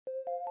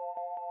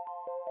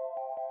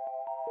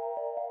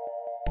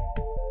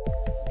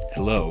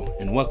Hello,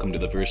 and welcome to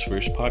the Verse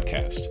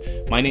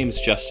podcast. My name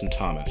is Justin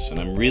Thomas, and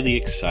I'm really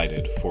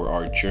excited for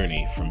our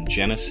journey from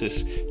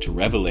Genesis to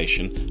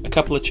Revelation, a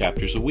couple of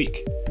chapters a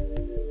week.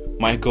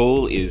 My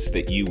goal is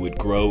that you would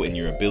grow in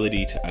your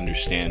ability to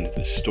understand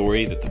the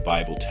story that the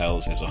Bible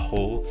tells as a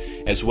whole,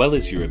 as well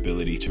as your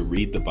ability to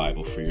read the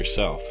Bible for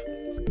yourself.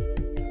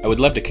 I would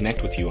love to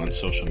connect with you on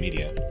social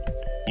media.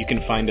 You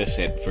can find us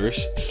at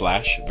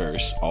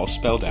verse/verse, all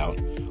spelled out,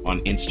 on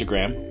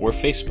Instagram or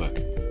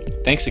Facebook.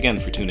 Thanks again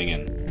for tuning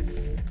in.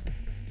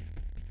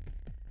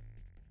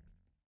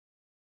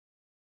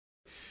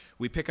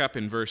 We pick up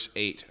in verse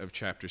 8 of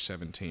chapter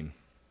 17.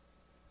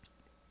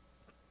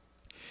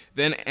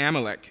 Then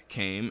Amalek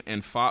came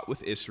and fought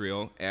with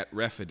Israel at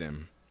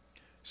Rephidim.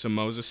 So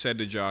Moses said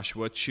to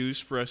Joshua, "Choose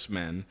for us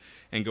men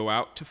and go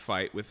out to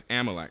fight with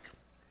Amalek.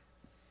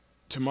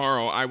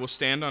 Tomorrow I will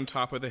stand on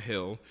top of the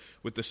hill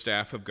with the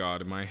staff of God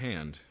in my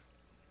hand."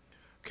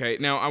 Okay,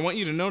 now I want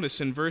you to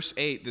notice in verse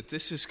 8 that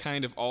this is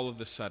kind of all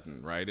of a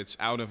sudden, right? It's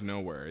out of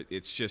nowhere.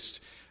 It's just...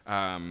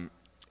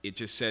 It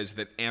just says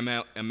that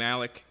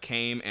Amalek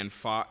came and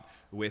fought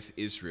with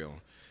Israel.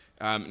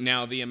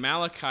 Now, the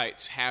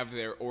Amalekites have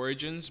their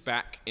origins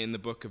back in the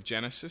book of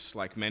Genesis,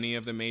 like many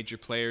of the major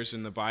players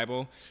in the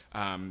Bible.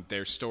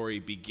 Their story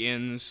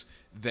begins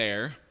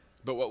there.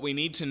 But what we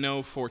need to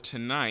know for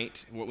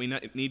tonight, what we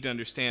need to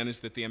understand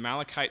is that the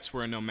Amalekites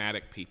were a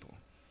nomadic people.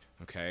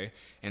 Okay?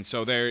 And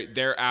so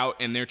they're out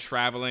and they're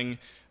traveling.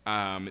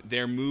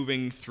 They're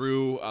moving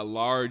through a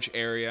large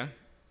area.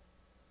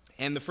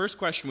 And the first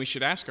question we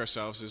should ask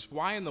ourselves is,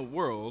 why in the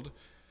world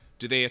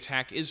do they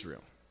attack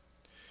Israel?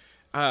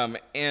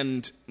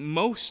 And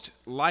most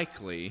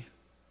likely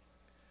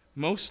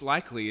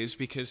is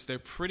because they're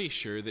pretty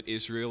sure that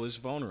Israel is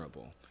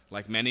vulnerable.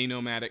 Like many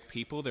nomadic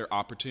people, they're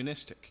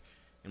opportunistic.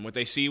 And what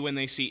they see when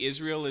they see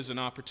Israel is an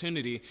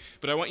opportunity.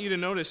 But I want you to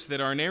notice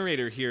that our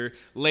narrator here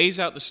lays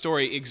out the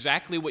story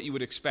exactly what you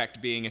would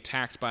expect being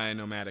attacked by a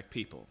nomadic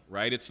people,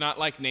 right? It's not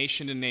like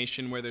nation to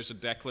nation where there's a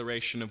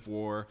declaration of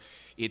war.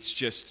 It's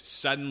just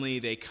suddenly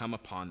they come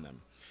upon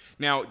them.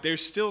 Now,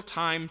 there's still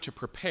time to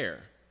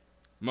prepare.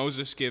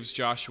 Moses gives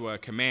Joshua a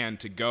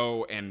command to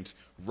go and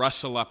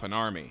rustle up an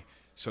army.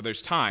 So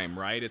there's time,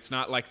 right? It's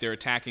not like they're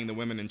attacking the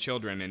women and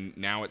children and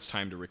now it's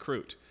time to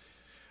recruit.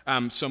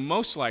 So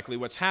most likely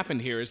what's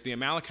happened here is the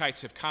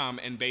Amalekites have come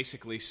and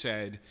basically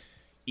said,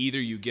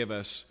 either you give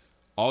us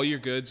all your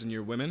goods and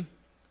your women,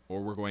 or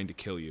we're going to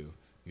kill you.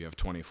 You have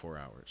 24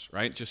 hours,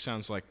 right? It just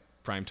sounds like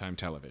primetime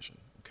television,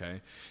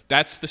 okay?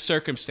 That's the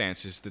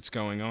circumstances that's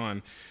going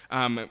on.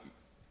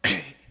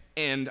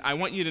 And I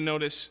want you to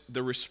notice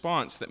the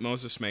response that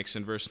Moses makes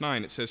in verse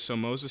 9. It says, "So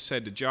Moses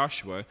said to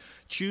Joshua,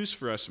 'Choose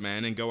for us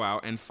men and go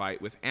out and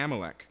fight with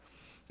Amalek.'"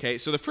 Okay,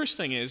 so the first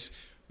thing is,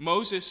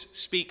 Moses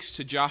speaks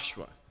to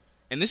Joshua.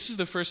 And this is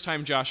the first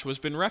time Joshua's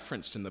been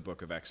referenced in the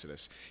book of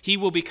Exodus. He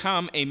will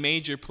become a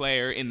major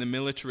player in the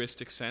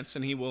militaristic sense,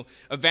 and he will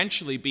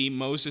eventually be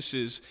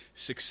Moses'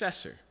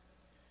 successor.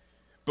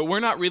 But we're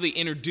not really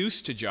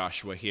introduced to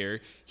Joshua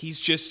here.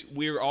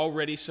 We're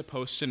already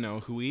supposed to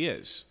know who he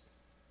is.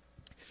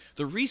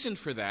 The reason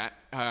for that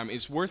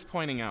is worth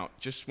pointing out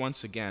just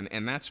once again,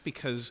 and that's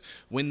because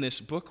when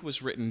this book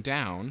was written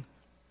down,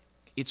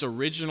 its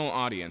original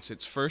audience,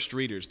 its first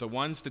readers, the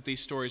ones that these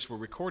stories were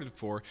recorded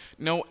for,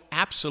 know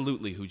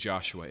absolutely who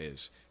Joshua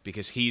is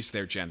because he's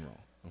their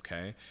general,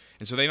 okay?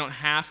 And so they don't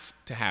have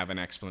to have an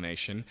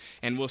explanation.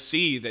 And we'll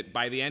see that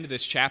by the end of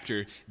this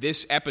chapter,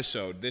 this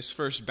episode, this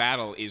first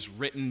battle is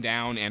written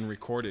down and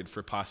recorded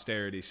for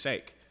posterity's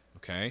sake,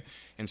 okay?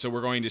 And so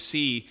we're going to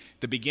see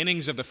the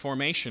beginnings of the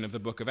formation of the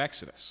book of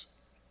Exodus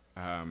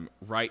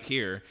right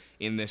here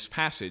in this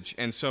passage.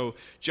 And so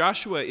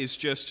Joshua is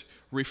just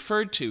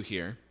referred to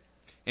here.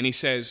 And he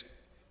says,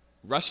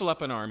 rustle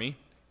up an army,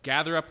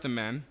 gather up the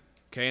men,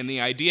 okay? And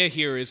the idea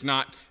here is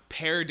not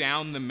pare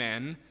down the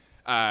men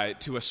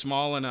to a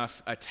small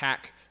enough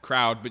attack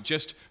crowd, but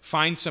just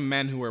find some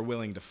men who are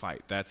willing to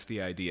fight. That's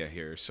the idea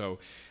here. So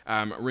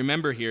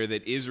remember here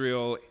that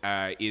Israel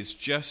is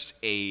just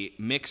a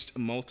mixed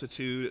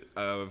multitude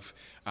of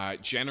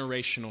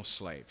generational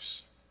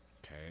slaves,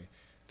 okay?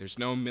 There's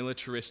no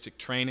militaristic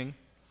training.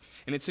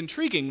 And it's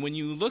intriguing when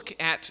you look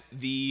at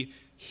the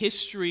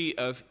history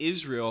of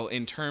Israel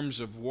in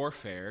terms of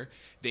warfare.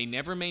 They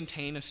never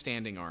maintain a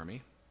standing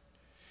army.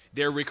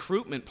 Their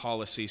recruitment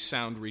policies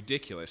sound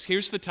ridiculous.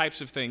 Here's the types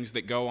of things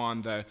that go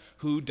on the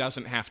who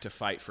doesn't have to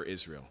fight for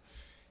Israel.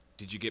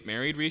 Did you get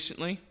married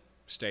recently?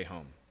 Stay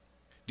home.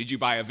 Did you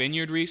buy a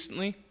vineyard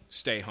recently?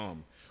 Stay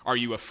home. Are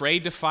you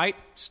afraid to fight?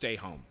 Stay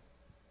home.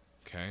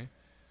 Okay?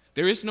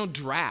 There is no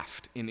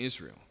draft in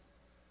Israel.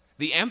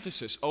 The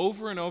emphasis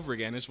over and over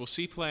again, as we'll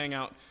see playing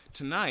out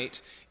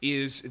tonight,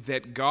 is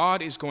that God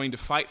is going to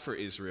fight for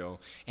Israel,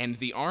 and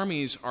the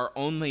armies are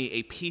only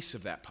a piece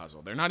of that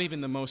puzzle. They're not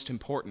even the most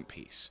important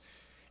piece.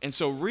 And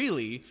so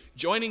really,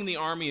 joining the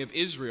army of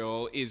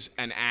Israel is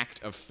an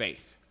act of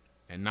faith,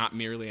 and not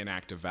merely an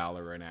act of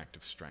valor or an act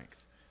of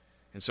strength.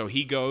 And so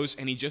he goes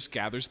and he just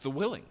gathers the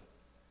willing.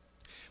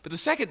 But the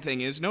second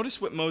thing is,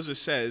 notice what Moses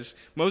says.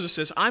 Moses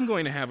says, I'm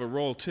going to have a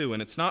role too,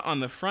 and it's not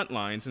on the front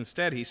lines.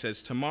 Instead, he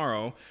says,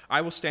 tomorrow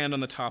I will stand on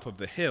the top of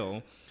the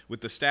hill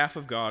with the staff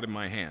of God in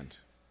my hand.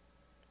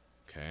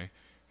 Okay?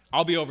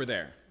 I'll be over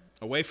there,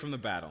 away from the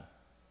battle.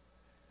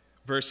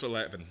 Verse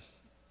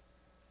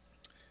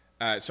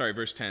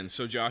 10.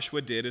 So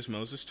Joshua did as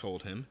Moses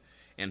told him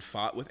and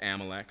fought with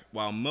Amalek,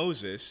 while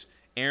Moses,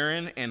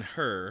 Aaron, and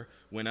Hur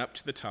went up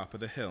to the top of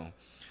the hill.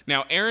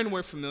 Now, Aaron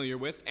we're familiar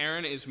with.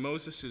 Aaron is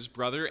Moses'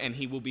 brother, and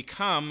he will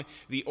become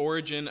the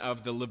origin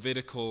of the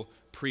Levitical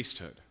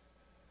priesthood.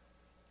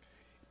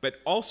 But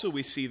also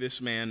we see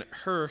this man,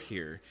 Hur,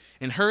 here.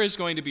 And Hur is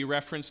going to be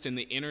referenced in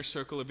the inner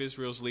circle of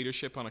Israel's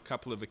leadership on a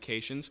couple of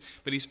occasions.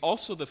 But he's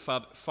also the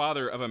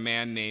father of a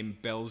man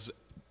named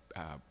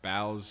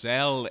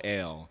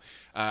Bezalel,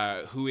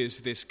 who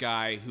is this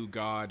guy who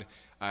God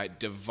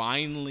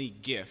divinely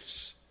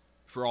gifts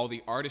for all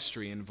the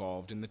artistry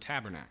involved in the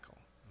tabernacle.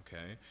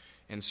 Okay?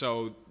 And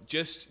so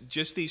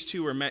just these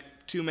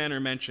two men are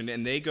mentioned,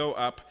 and they go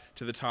up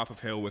to the top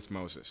of hill with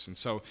Moses. And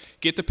so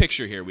get the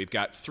picture here. We've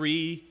got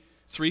three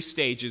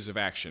stages of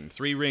action,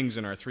 3 rings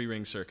in our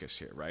 3-ring circus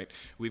here, right?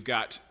 We've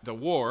got the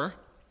war,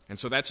 and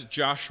so that's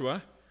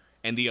Joshua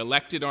and the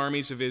elected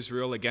armies of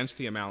Israel against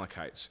the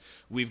Amalekites.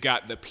 We've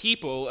got the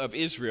people of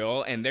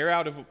Israel, and they're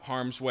out of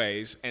harm's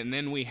ways. And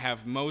then we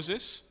have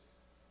Moses,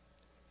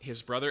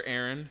 his brother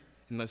Aaron,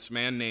 and this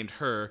man named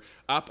Hur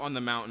up on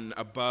the mountain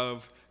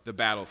above the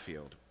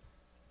battlefield.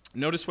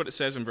 Notice what it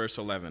says in verse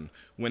 11.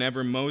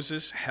 Whenever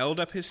Moses held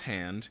up his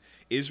hand,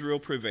 Israel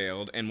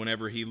prevailed, and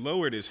whenever he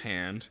lowered his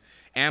hand,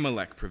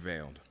 Amalek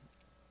prevailed.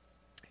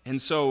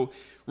 And so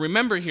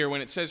remember here,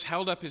 when it says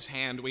held up his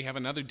hand, we have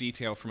another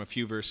detail from a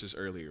few verses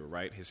earlier,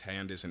 right? His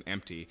hand isn't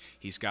empty.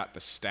 He's got the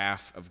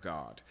staff of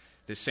God.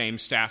 The same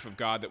staff of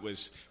God that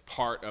was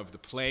part of the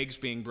plagues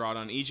being brought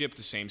on Egypt,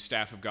 the same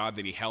staff of God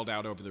that he held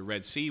out over the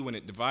Red Sea when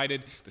it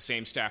divided, the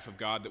same staff of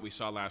God that we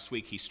saw last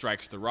week he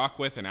strikes the rock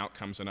with, and out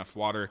comes enough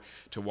water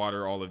to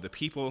water all of the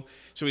people.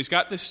 So he's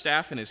got this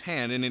staff in his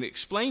hand, and it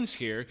explains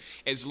here,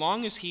 as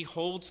long as he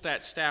holds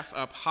that staff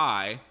up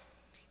high,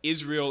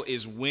 Israel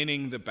is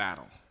winning the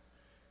battle.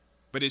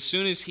 But as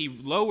soon as he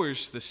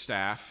lowers the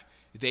staff,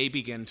 they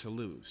begin to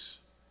lose.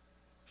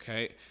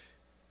 Okay?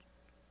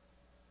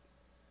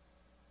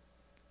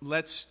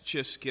 Let's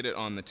just get it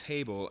on the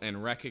table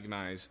and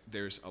recognize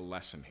there's a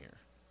lesson here.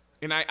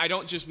 And I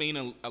don't just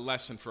mean a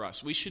lesson for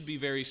us. We should be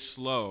very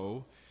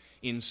slow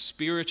in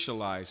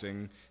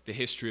spiritualizing the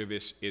history of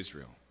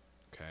Israel.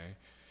 Okay?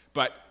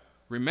 But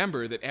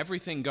remember that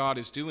everything God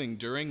is doing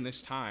during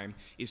this time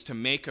is to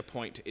make a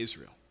point to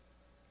Israel.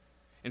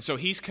 And so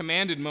he's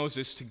commanded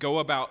Moses to go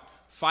about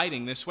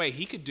fighting this way.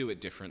 He could do it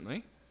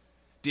differently.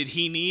 Did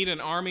he need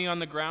an army on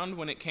the ground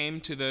when it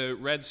came to the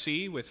Red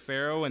Sea with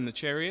Pharaoh and the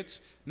chariots?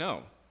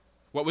 No.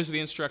 What was the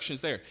instructions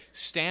there?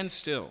 Stand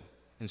still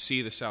and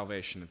see the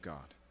salvation of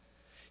God.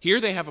 Here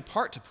they have a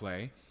part to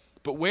play,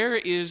 but where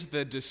is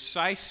the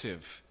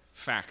decisive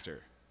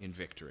factor in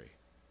victory?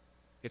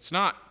 It's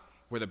not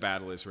where the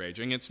battle is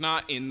raging. It's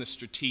not in the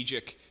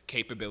strategic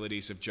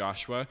capabilities of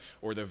Joshua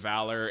or the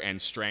valor and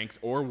strength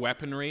or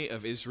weaponry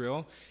of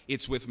Israel.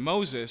 It's with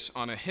Moses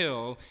on a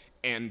hill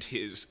and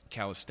his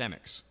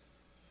calisthenics,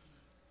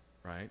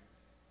 right?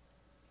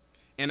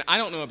 And I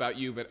don't know about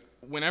you, but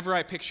whenever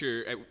I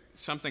picture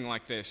something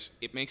like this,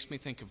 it makes me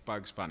think of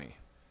Bugs Bunny.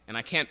 And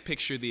I can't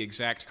picture the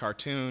exact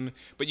cartoon,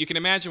 but you can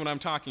imagine what I'm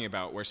talking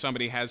about, where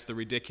somebody has the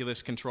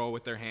ridiculous control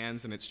with their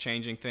hands and it's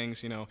changing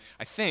things.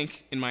 I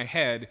think, in my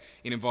head,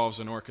 it involves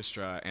an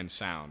orchestra and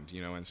sound,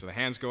 and so the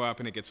hands go up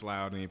and it gets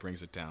loud and he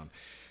brings it down.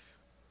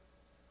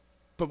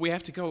 But we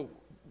have to go,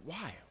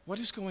 why? What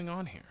is going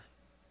on here?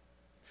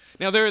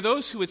 Now, there are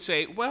those who would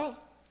say, well,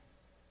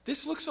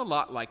 this looks a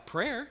lot like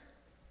prayer,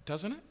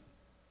 doesn't it?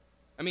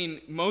 I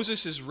mean,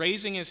 Moses is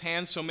raising his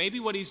hands, so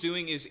maybe what he's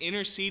doing is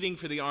interceding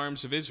for the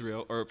arms of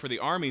Israel, or for the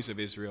armies of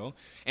Israel,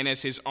 and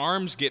as his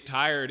arms get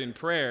tired in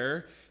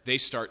prayer, they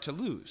start to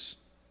lose.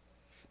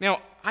 Now,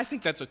 I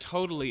think that's a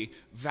totally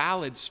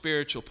valid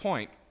spiritual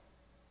point,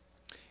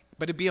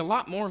 but it'd be a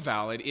lot more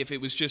valid if it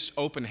was just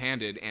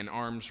open-handed and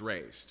arms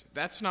raised.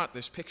 That's not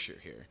this picture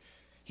here.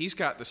 He's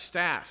got the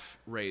staff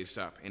raised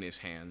up in his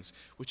hands,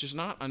 which is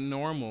not a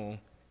normal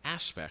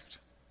aspect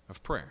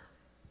of prayer,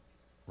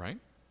 right?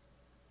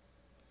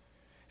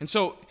 And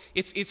so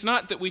it's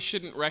not that we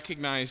shouldn't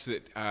recognize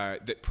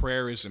that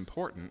prayer is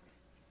important,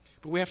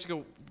 but we have to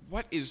go,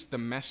 what is the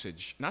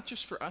message, not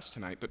just for us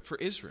tonight, but for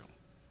Israel?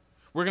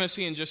 We're going to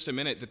see in just a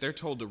minute that they're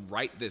told to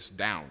write this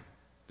down,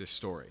 this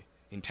story,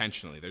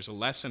 intentionally. There's a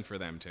lesson for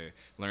them to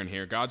learn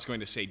here. God's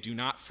going to say, do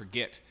not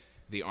forget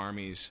the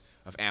armies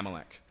of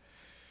Amalek.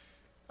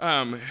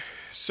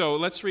 So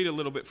let's read a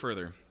little bit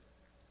further.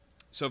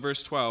 So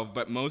verse 12,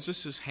 but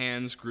Moses'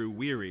 hands grew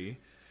weary,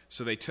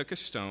 so they took a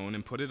stone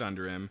and put it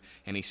under him,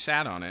 and he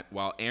sat on it,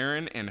 while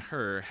Aaron and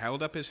Hur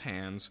held up his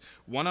hands,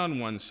 one on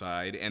one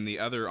side and the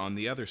other on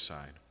the other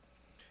side.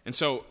 And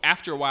so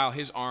after a while,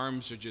 his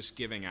arms are just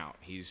giving out.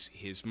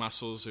 His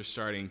muscles are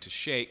starting to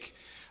shake.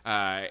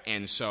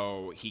 and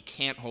so he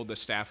can't hold the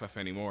staff up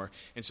anymore.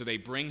 And so they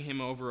bring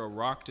him over a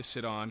rock to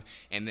sit on,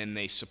 and then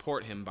they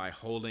support him by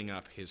holding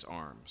up his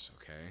arms,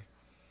 okay?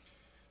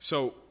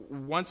 So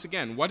once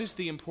again, what is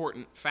the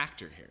important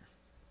factor here?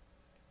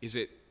 Is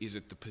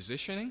it the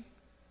positioning?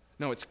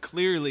 No, it's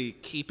clearly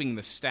keeping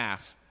the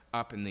staff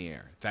up in the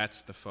air.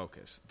 That's the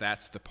focus.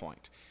 That's the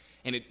point.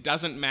 And it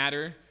doesn't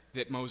matter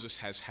that Moses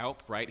has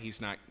help, right?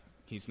 He's not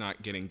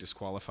getting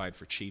disqualified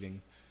for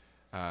cheating.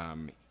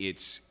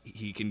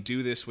 He can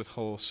do this with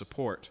whole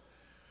support.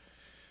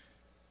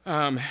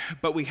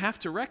 But we have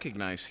to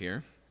recognize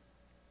here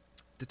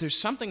that there's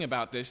something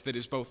about this that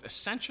is both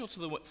essential to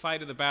the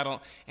fight of the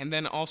battle and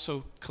then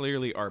also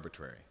clearly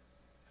arbitrary.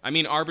 I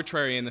mean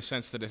arbitrary in the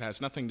sense that it has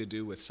nothing to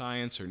do with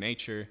science or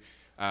nature.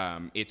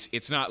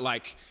 It's not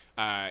like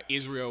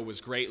Israel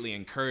was greatly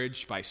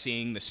encouraged by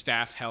seeing the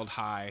staff held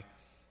high.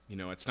 You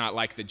know, it's not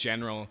like the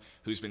general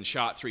who's been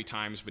shot 3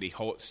 times, but he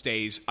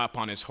stays up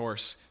on his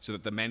horse so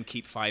that the men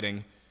keep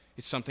fighting.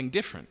 It's something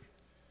different.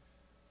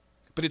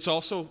 But it's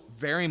also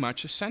very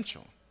much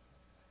essential.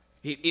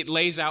 It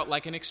lays out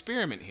like an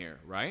experiment here,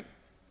 right?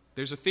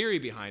 There's a theory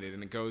behind it,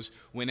 and it goes,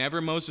 whenever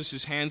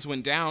Moses' hands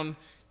went down,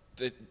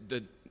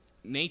 the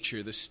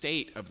nature, the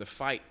state of the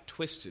fight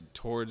twisted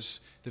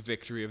towards the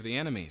victory of the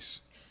enemies.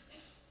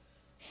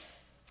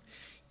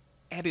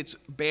 At its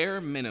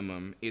bare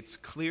minimum, it's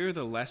clear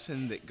the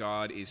lesson that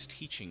God is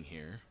teaching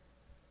here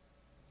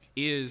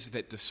is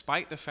that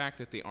despite the fact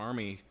that the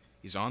army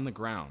is on the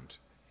ground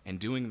and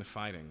doing the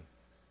fighting,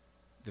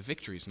 the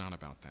victory is not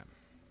about them.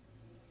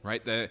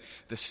 Right? The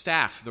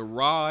staff, the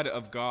rod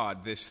of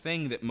God, this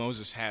thing that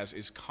Moses has,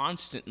 is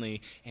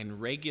constantly and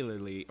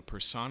regularly a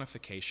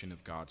personification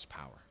of God's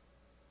power.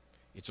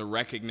 It's a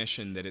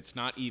recognition that it's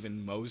not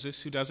even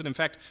Moses who does it. In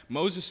fact,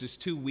 Moses is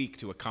too weak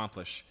to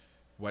accomplish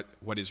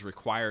what is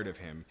required of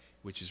him,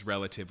 which is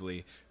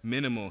relatively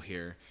minimal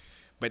here.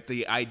 But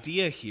the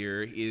idea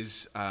here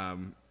is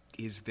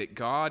that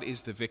God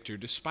is the victor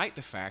despite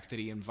the fact that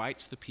he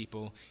invites the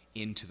people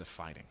into the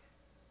fighting.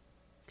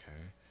 Okay.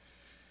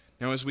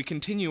 Now, as we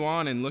continue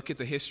on and look at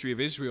the history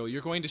of Israel,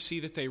 you're going to see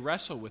that they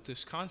wrestle with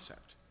this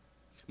concept,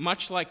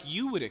 much like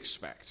you would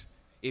expect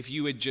if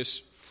you had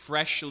just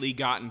freshly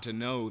gotten to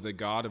know the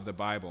God of the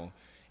Bible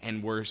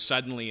and were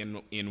suddenly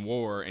in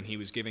war and he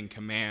was giving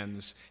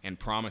commands and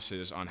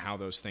promises on how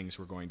those things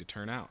were going to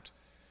turn out.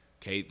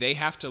 Okay, they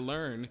have to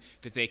learn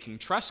that they can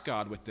trust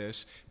God with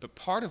this, but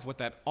part of what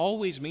that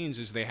always means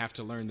is they have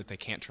to learn that they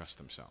can't trust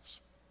themselves.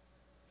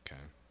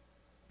 Okay.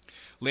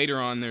 Later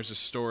on, there's a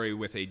story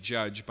with a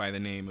judge by the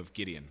name of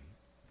Gideon.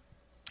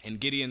 And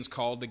Gideon's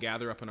called to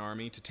gather up an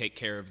army to take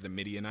care of the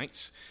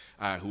Midianites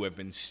who have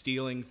been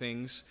stealing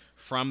things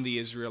from the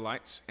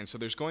Israelites. And so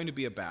there's going to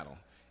be a battle.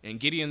 And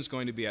Gideon's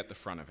going to be at the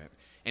front of it.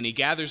 And he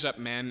gathers up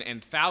men,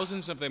 and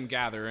thousands of them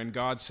gather. And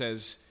God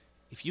says,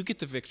 if you get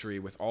the victory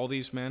with all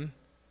these men,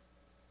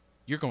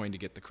 you're going to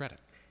get the credit.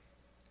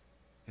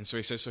 And so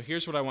he says, so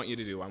here's what I want you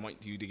to do. I want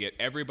you to get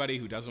everybody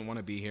who doesn't want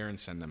to be here and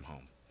send them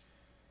home.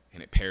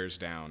 And it pares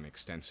down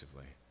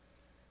extensively.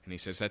 And he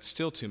says, that's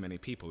still too many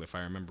people. If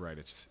I remember right,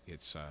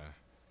 it's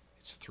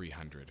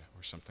 300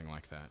 or something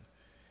like that.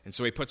 And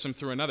so he puts them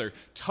through another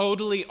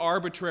totally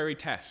arbitrary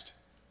test.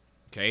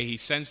 Okay, he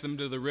sends them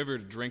to the river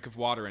to drink of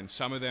water, and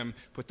some of them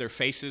put their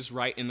faces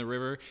right in the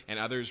river, and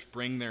others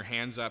bring their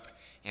hands up,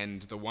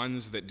 and the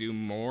ones that do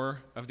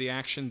more of the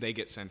action, they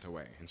get sent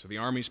away. And so the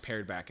army's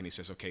paired back, and he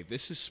says, okay,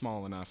 this is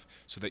small enough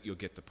so that you'll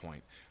get the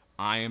point.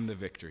 I am the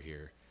victor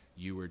here.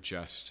 You were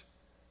just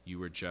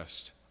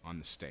on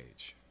the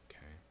stage.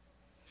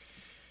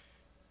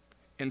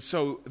 And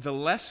so the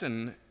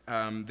lesson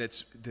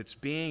that's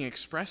being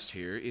expressed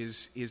here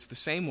is the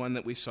same one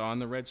that we saw in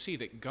the Red Sea,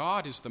 that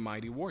God is the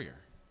mighty warrior,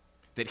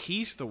 that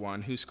he's the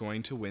one who's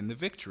going to win the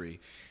victory.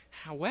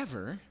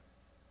 However,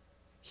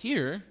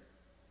 here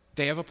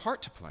they have a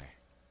part to play.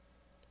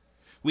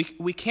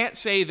 We can't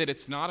say that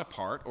it's not a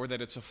part or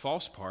that it's a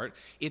false part.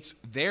 It's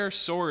their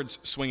swords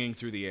swinging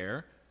through the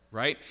air,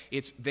 right?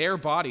 It's their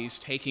bodies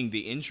taking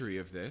the injury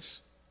of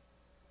this.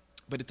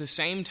 But at the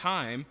same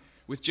time,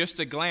 with just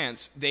a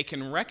glance, they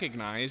can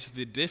recognize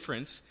the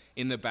difference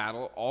in the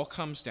battle all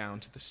comes down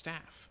to the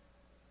staff.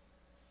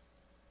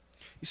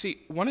 You see,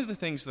 one of the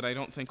things that I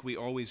don't think we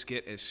always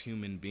get as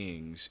human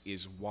beings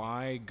is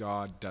why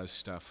God does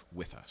stuff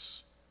with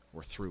us,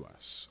 or through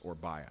us, or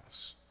by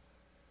us.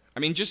 I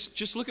mean,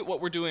 just look at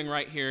what we're doing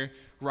right here,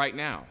 right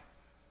now.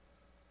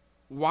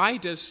 Why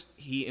does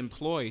he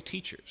employ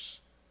teachers?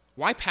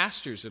 Why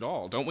pastors at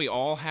all? Don't we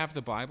all have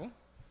the Bible?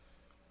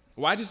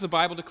 Why does the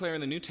Bible declare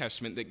in the New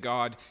Testament that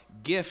God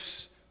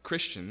gifts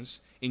Christians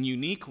in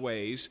unique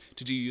ways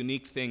to do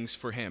unique things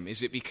for him?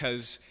 Is it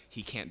because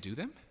he can't do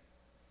them?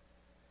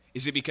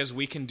 Is it because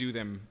we can do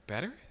them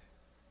better?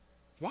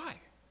 Why?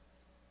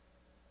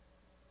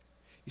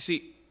 You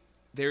see,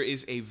 there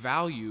is a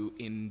value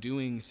in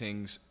doing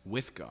things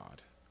with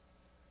God,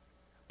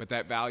 but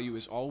that value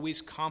is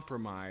always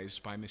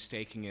compromised by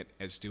mistaking it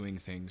as doing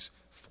things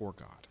for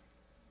God.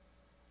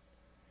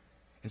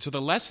 And so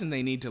the lesson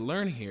they need to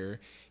learn here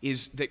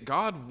is that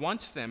God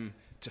wants them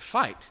to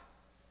fight,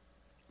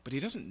 but he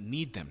doesn't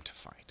need them to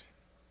fight.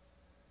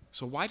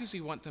 So why does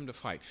he want them to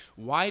fight?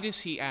 Why does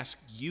he ask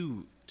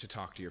you to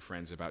talk to your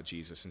friends about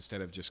Jesus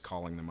instead of just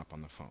calling them up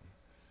on the phone?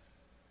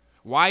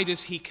 Why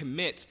does he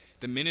commit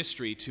the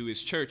ministry to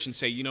his church and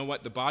say, you know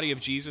what, the body of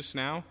Jesus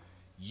now,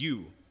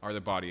 you are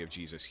the body of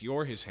Jesus.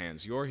 You're his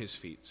hands, you're his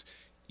feet.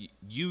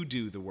 You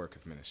do the work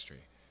of ministry.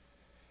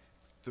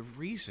 The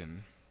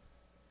reason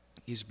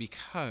is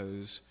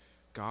because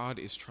God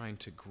is trying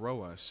to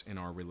grow us in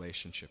our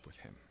relationship with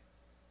him.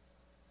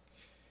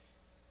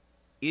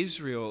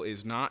 Israel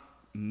is not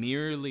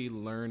merely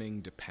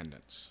learning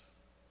dependence.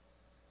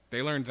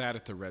 They learned that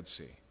at the Red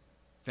Sea.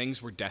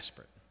 Things were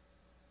desperate.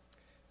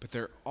 But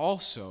they're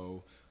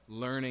also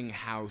learning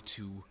how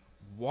to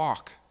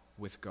walk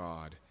with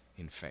God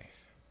in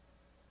faith.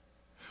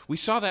 We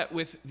saw that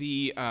with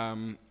the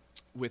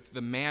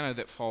manna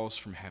that falls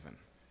from heaven.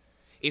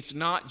 It's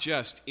not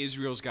just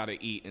Israel's got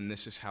to eat and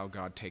this is how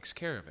God takes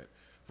care of it,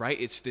 right?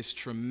 It's this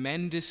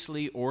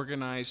tremendously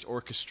organized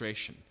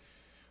orchestration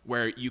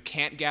where you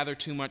can't gather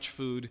too much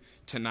food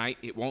tonight.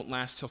 It won't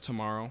last till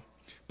tomorrow.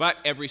 But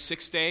every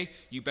 6th day,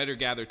 you better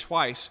gather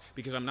twice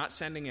because I'm not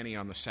sending any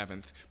on the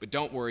 7th. But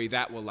don't worry,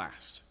 that will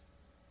last.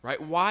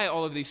 Right? Why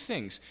all of these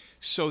things?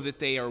 So that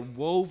they are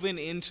woven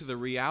into the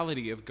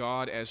reality of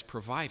God as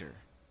provider.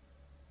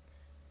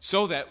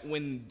 So that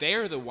when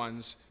they're the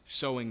ones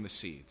sowing the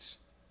seeds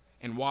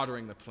and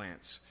watering the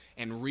plants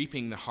and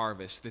reaping the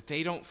harvest, that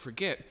they don't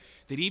forget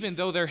that even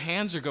though their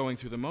hands are going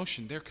through the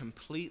motion, they're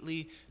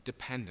completely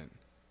dependent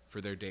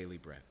for their daily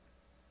bread.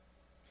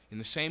 In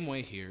the same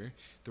way here,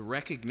 the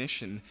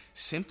recognition,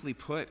 simply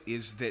put,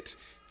 is that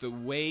the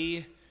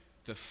way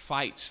the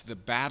fights, the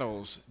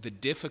battles, the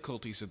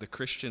difficulties of the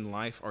Christian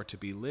life are to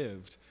be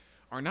lived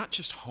are not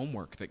just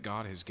homework that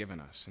God has given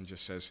us and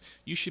just says,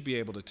 you should be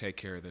able to take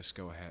care of this,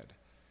 go ahead.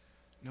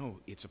 No,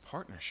 it's a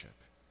partnership.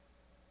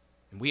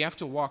 And we have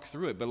to walk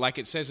through it. But like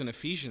it says in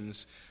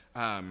Ephesians,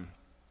 God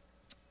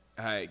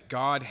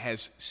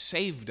has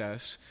saved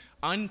us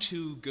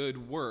unto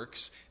good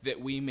works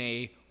that we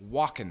may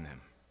walk in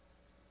them.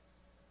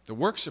 The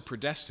works are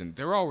predestined.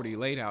 They're already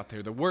laid out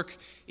there. The work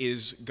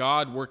is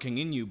God working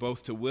in you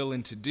both to will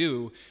and to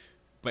do,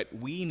 but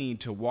we need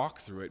to walk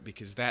through it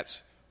because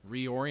that's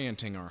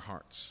reorienting our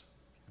hearts.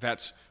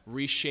 That's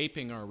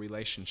reshaping our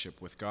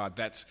relationship with God.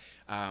 That's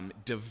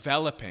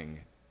developing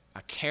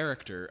a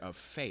character of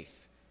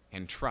faith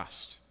and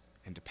trust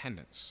and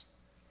dependence.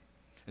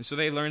 And so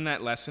they learn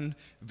that lesson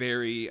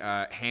very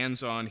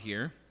hands-on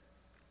here.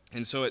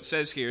 And so it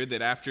says here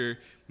that after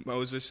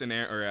Moses and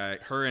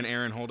Hur and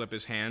Aaron hold up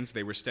his hands,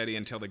 they were steady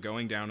until the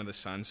going down of the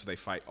sun, so they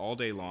fight all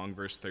day long,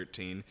 verse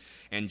 13.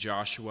 And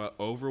Joshua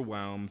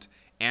overwhelmed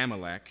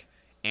Amalek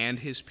and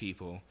his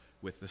people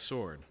with the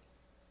sword.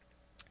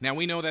 Now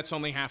we know that's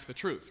only half the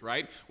truth,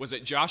 right? Was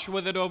it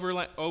Joshua that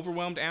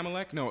overwhelmed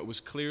Amalek? No, it was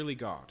clearly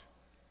God.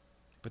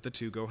 But the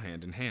two go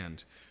hand in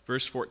hand.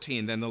 Verse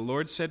 14, then the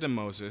Lord said to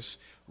Moses,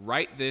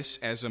 write this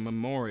as a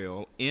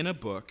memorial in a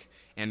book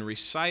and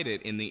recite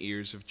it in the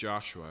ears of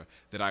Joshua,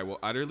 that I will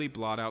utterly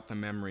blot out the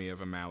memory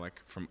of Amalek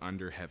from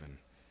under heaven.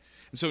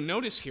 And so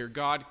notice here,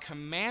 God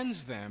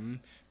commands them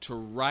to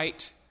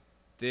write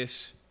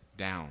this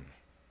down.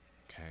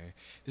 Okay?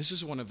 This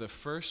is one of the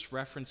first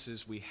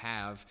references we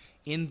have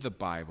in the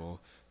Bible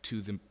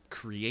to the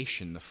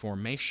creation, the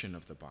formation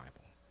of the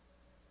Bible.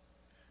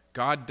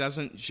 God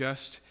doesn't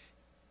just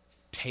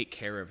take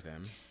care of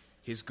them.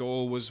 His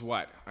goal was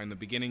what? In the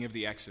beginning of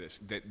the Exodus,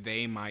 that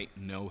they might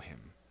know him.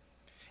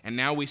 And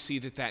now we see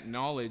that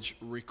knowledge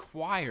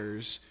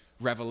requires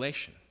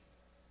revelation.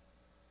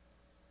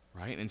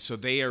 Right? And so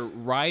they are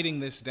writing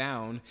this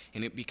down,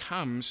 and it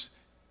becomes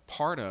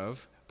part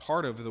of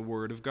the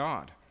Word of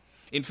God.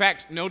 In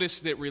fact, notice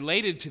that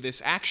related to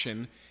this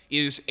action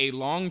is a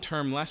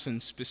long-term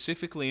lesson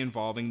specifically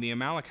involving the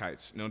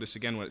Amalekites. Notice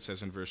again what it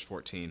says in verse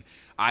 14.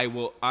 I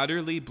will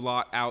utterly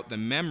blot out the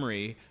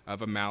memory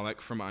of Amalek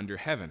from under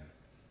heaven.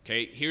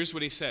 Okay, here's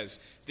what he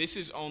says. This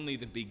is only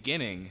the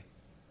beginning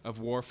of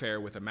warfare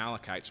with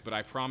Amalekites, but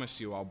I promise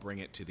you I'll bring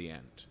it to the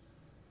end.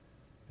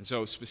 And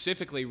so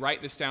specifically,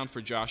 write this down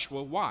for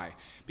Joshua. Why?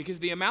 Because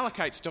the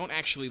Amalekites don't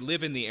actually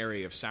live in the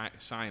area of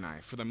Sinai.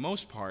 For the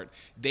most part,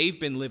 they've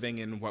been living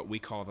in what we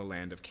call the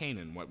land of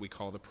Canaan, what we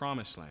call the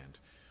Promised Land,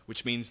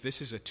 which means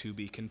this is a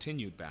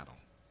to-be-continued battle.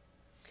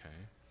 Okay?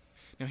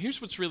 Now here's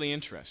what's really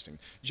interesting.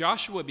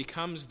 Joshua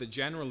becomes the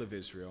general of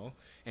Israel,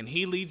 and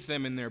he leads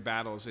them in their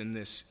battles in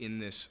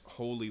this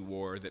holy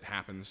war that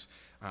happens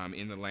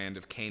in the land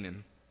of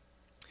Canaan.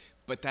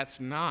 But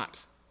that's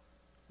not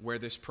where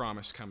this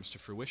promise comes to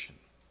fruition.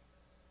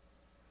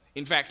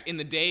 In fact, in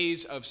the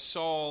days of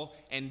Saul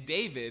and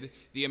David,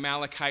 the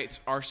Amalekites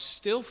are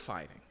still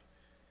fighting.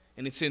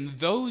 And it's in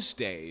those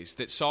days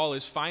that Saul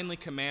is finally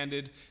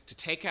commanded to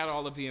take out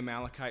all of the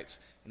Amalekites,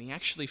 and he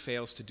actually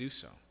fails to do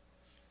so.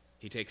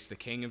 He takes the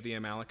king of the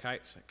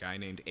Amalekites, a guy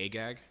named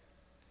Agag,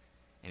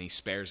 and he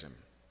spares him.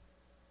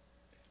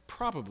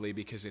 Probably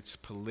because it's a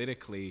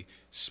politically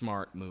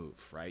smart move,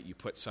 right? You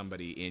put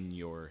somebody in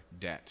your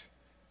debt.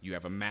 You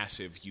have a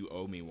massive, you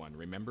owe me one.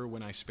 Remember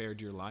when I spared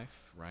your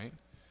life, right?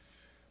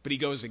 But he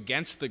goes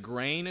against the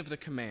grain of the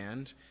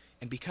command,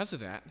 and because of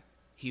that,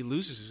 he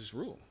loses his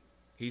rule.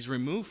 He's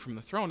removed from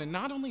the throne. And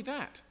not only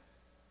that,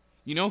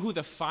 you know who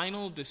the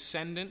final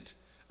descendant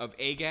of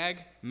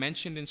Agag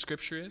mentioned in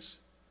Scripture is?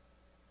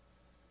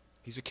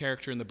 He's a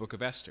character in the book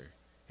of Esther,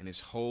 and his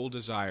whole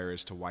desire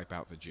is to wipe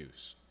out the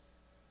Jews.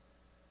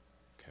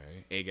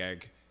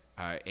 Okay,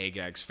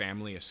 Agag's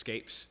family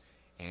escapes,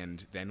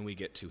 and then we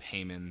get to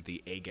Haman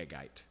the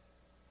Agagite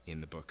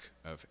in the book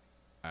of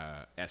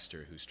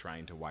Esther, who's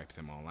trying to wipe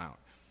them all out.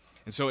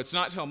 And so it's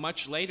not till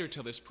much later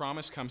till this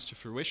promise comes to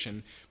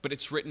fruition, but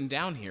it's written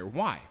down here.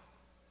 Why?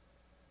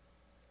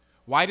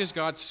 Why does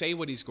God say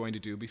what he's going to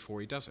do before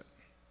he does it?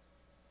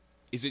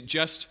 Is it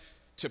just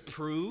to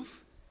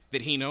prove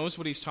that he knows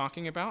what he's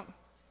talking about?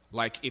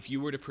 Like if you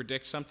were to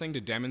predict something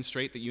to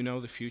demonstrate that you know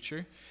the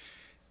future?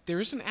 There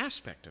is an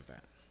aspect of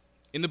that.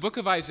 In the book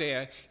of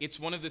Isaiah, it's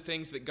one of the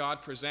things that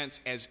God presents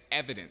as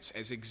evidence,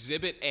 as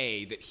exhibit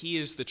A, that he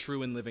is the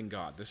true and living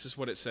God. This is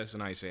what it says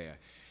in Isaiah.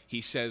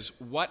 He says,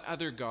 "What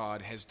other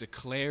God has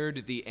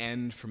declared the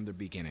end from the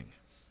beginning?"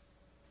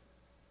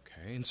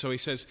 Okay, and so he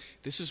says,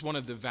 this is one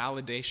of the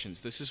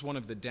validations, this is one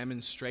of the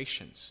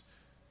demonstrations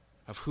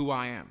of who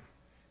I am.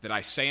 That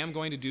I say I'm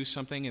going to do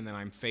something and then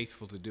I'm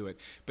faithful to do it.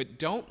 But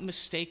don't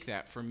mistake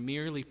that for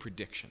merely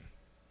prediction.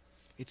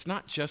 It's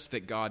not just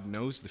that God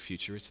knows the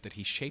future, it's that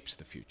he shapes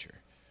the future.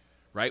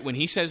 Right? When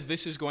he says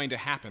this is going to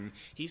happen,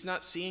 he's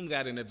not seeing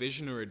that in a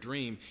vision or a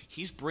dream.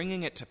 He's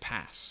bringing it to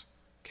pass.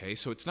 Okay?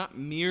 So it's not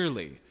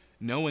merely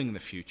knowing the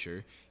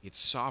future, it's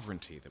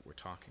sovereignty that we're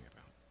talking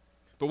about.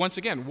 But once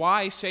again,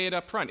 why say it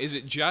up front? Is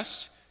it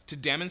just to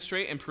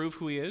demonstrate and prove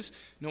who he is?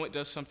 No, it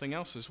does something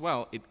else as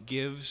well. It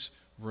gives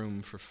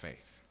room for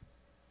faith.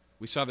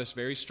 We saw this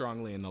very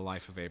strongly in the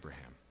life of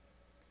Abraham.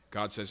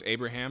 God says,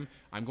 Abraham,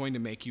 I'm going to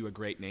make you a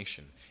great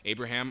nation.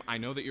 Abraham, I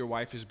know that your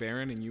wife is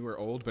barren and you are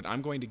old, but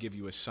I'm going to give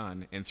you a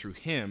son, and through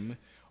him,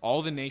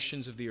 all the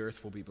nations of the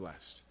earth will be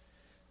blessed.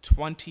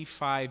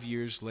 25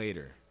 years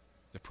later,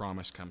 the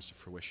promise comes to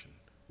fruition.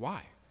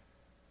 Why?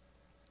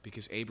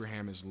 Because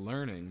Abraham is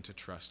learning to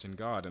trust in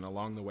God, and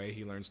along the way,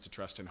 he learns to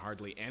trust in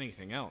hardly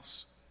anything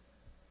else.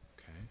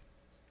 Okay?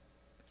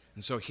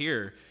 And so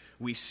here,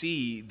 we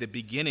see the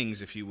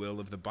beginnings, if you will,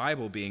 of the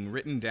Bible being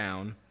written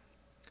down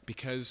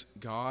because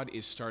God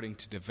is starting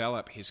to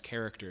develop his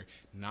character,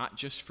 not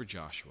just for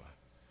Joshua,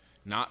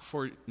 not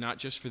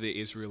just for the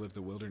Israel of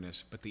the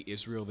wilderness, but the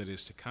Israel that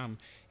is to come,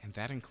 and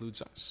that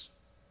includes us.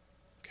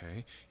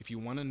 Okay? If you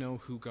want to know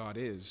who God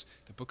is,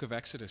 the book of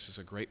Exodus is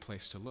a great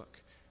place to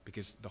look,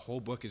 because the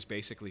whole book is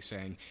basically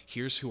saying,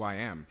 here's who I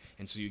am.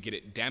 And so you get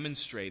it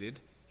demonstrated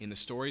in the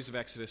stories of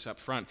Exodus up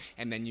front,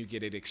 and then you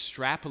get it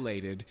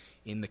extrapolated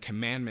in the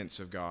commandments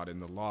of God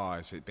and the law,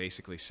 as it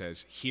basically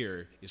says,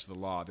 here is the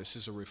law. This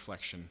is a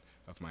reflection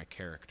of my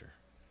character.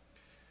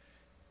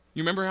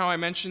 You remember how I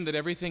mentioned that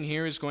everything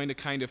here is going to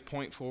kind of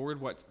point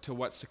forward to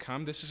what's to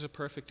come? This is a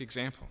perfect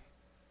example.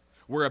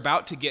 We're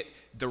about to get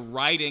the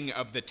writing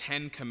of the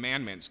 10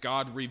 Commandments,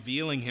 God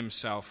revealing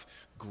himself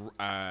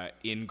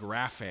in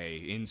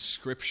graphe, in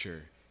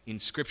Scripture,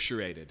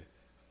 inscripturated.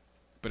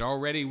 But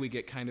already we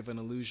get kind of an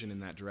allusion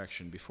in that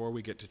direction before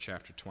we get to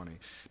chapter 20.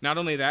 Not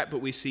only that,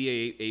 but we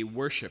see a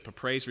worship, a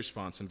praise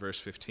response in verse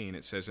 15.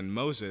 It says, "And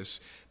Moses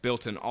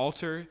built an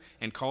altar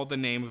and called the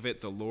name of it,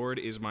 'The Lord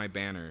is my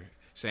banner,'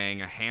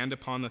 saying, 'A hand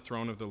upon the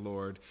throne of the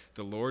Lord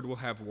will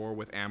have war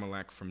with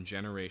Amalek from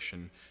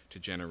generation to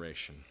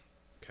generation.'"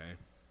 Okay?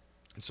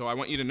 And so I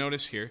want you to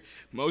notice here,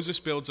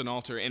 Moses builds an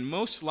altar, and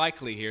most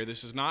likely here,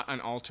 this is not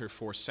an altar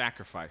for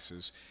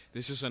sacrifices.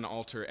 This is an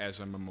altar as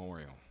a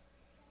memorial.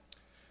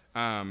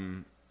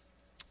 Have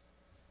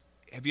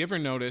you ever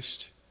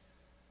noticed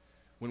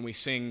when we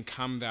sing,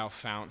 "Come Thou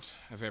Fount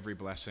of Every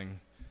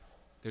Blessing,"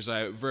 there's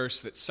a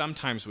verse that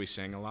sometimes we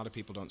sing, a lot of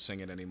people don't sing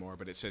it anymore,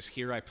 but it says,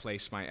 "Here I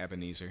place my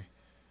Ebenezer."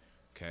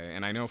 Okay,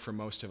 and I know for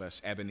most of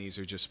us,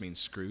 Ebenezer just means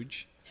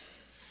Scrooge.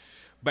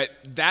 But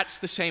that's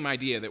the same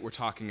idea that we're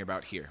talking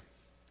about here.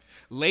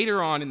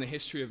 Later on in the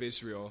history of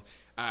Israel,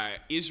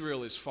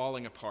 Israel is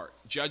falling apart.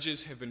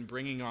 Judges have been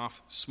bringing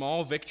off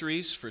small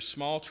victories for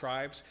small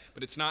tribes,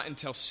 but it's not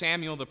until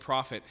Samuel the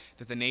prophet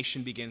that the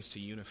nation begins to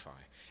unify.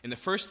 And the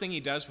first thing he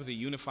does with a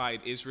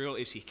unified Israel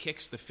is he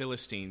kicks the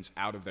Philistines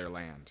out of their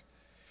land.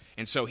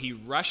 And so he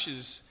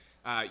rushes,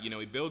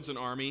 he builds an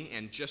army,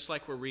 and just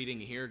like we're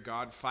reading here,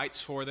 God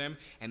fights for them,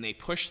 and they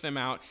push them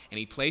out, and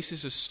he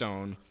places a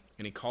stone,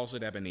 and he calls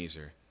it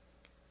Ebenezer.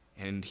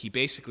 And he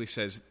basically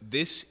says,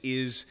 this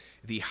is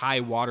the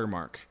high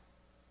watermark.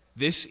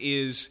 This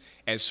is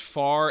as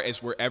far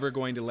as we're ever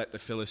going to let the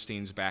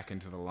Philistines back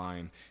into the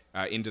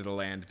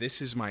land.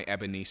 This is my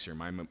Ebenezer,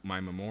 my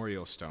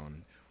memorial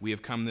stone. We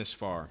have come this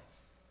far.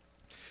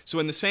 So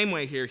in the same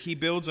way here, he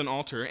builds an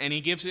altar, and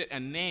he gives it a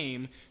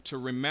name to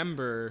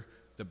remember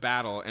the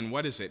battle. And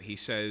what is it? He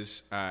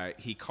says,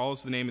 he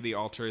calls the name of the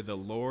altar, "The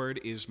Lord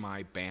is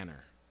my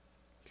banner."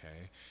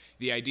 Okay.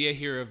 The idea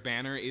here of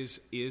banner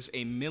is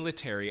a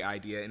military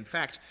idea. In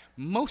fact,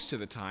 most of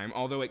the time,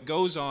 although it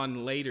goes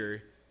on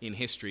later in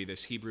history,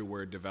 this Hebrew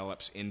word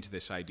develops into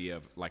this idea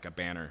of like a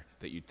banner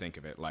that you'd think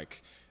of it,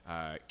 like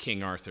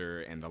King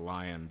Arthur and the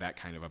lion, that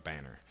kind of a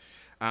banner.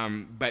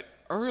 But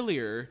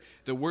earlier,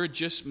 the word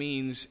just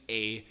means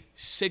a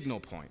signal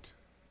point.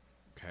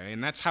 Okay,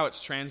 and that's how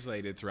it's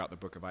translated throughout the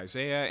book of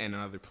Isaiah and in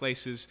other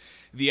places.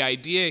 The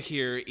idea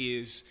here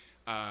is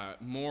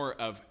more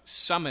of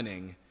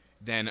summoning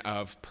than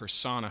of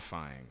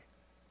personifying.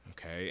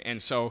 Okay,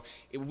 and so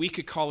we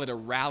could call it a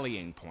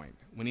rallying point.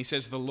 When he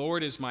says, "The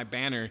Lord is my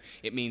banner,"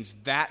 it means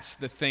that's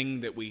the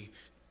thing that we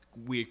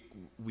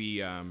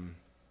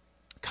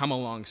come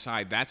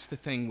alongside. That's the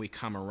thing we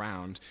come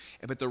around.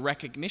 But the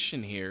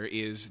recognition here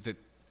is that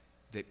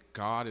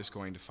God is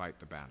going to fight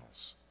the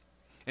battles.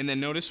 And then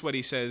notice what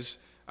he says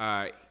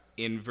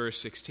in verse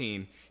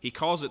 16. He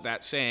calls it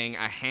that, saying,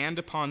 "A hand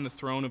upon the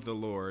throne of the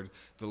Lord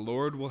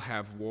will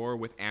have war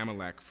with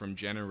Amalek from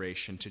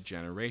generation to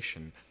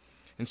generation."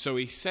 And so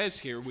he says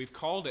here, we've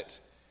called it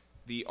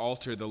the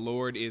altar, "The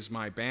Lord is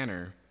my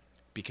banner,"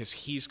 because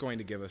he's going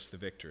to give us the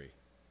victory.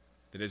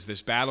 That as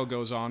this battle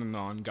goes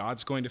on,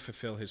 God's going to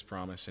fulfill his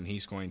promise, and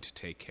he's going to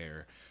take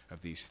care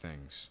of these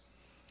things.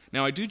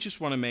 Now, I do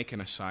just want to make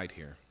an aside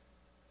here.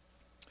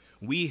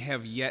 We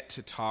have yet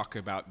to talk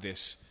about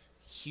this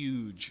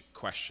huge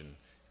question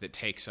that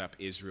takes up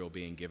Israel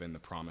being given the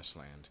promised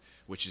land,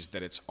 which is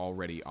that it's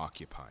already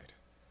occupied,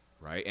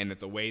 right? And that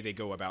the way they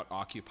go about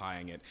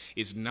occupying it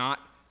is not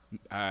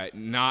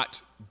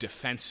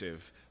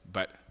defensive,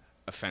 but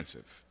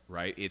offensive,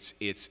 right?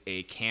 It's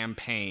a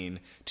campaign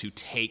to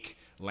take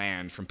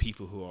land from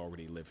people who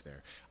already live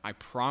there. I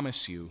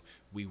promise you,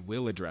 we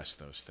will address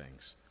those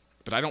things.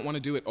 But I don't want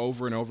to do it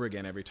over and over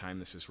again every time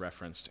this is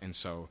referenced, and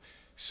so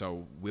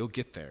we'll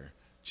get there,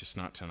 just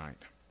not tonight.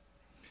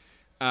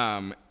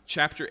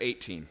 Chapter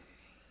 18.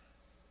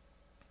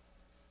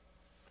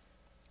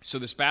 So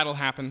this battle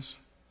happens,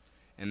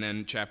 and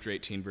then chapter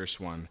 18, verse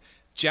 1.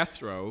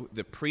 Jethro,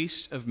 the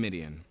priest of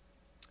Midian,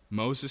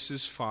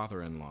 Moses'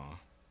 father-in-law,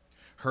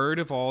 heard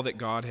of all that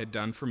God had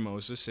done for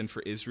Moses and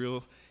for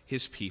Israel,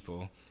 his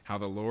people, how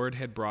the Lord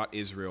had brought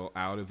Israel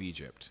out of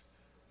Egypt.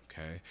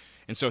 Okay,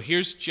 and so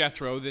here's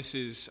Jethro. This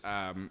is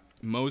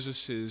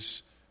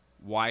Moses'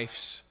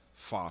 wife's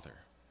father.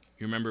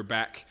 You remember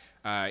back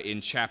in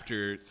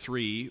chapter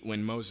 3,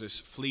 when Moses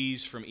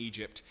flees from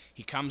Egypt,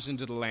 he comes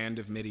into the land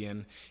of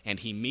Midian, and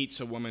he meets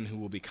a woman who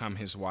will become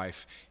his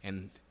wife,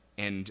 and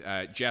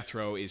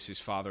Jethro is his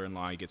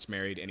father-in-law. He gets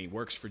married, and he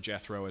works for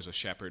Jethro as a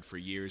shepherd for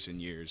years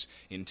and years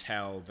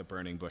until the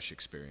burning bush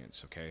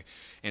experience, okay?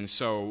 And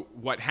so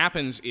what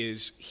happens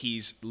is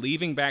he's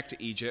leaving back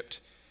to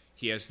Egypt.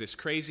 He has this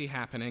crazy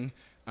happening,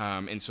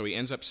 and so he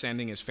ends up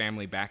sending his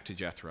family back to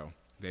Jethro.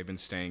 They've been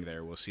staying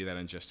there. We'll see that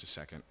in just a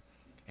second.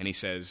 And he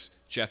says,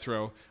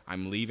 "Jethro,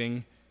 I'm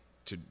leaving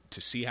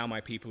to see how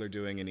my people are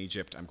doing in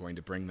Egypt. I'm going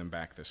to bring them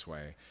back this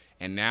way."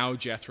 And now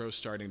Jethro's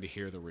starting to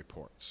hear the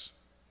reports,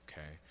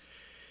 okay?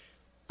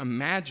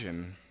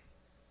 Imagine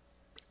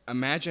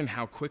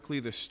how quickly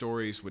the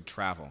stories would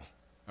travel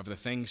of the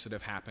things that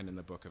have happened in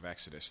the book of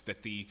Exodus,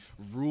 that the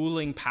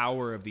ruling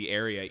power of the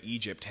area,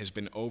 Egypt, has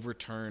been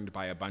overturned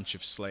by a bunch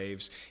of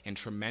slaves and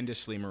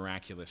tremendously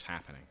miraculous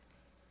happening.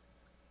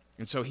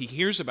 And so he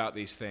hears about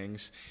these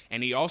things,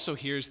 and he also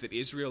hears that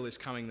Israel is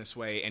coming this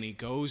way, and he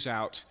goes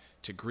out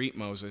to greet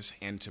Moses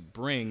and to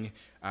bring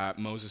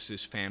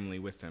Moses' family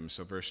with them.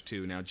 So verse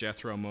 2, "Now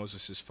Jethro,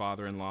 Moses'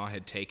 father-in-law,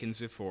 had taken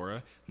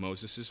Zipporah,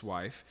 Moses'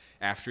 wife,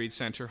 after he'd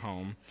sent her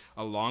home,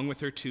 along with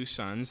her 2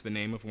 sons. The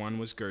name of one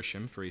was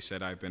Gershom, for he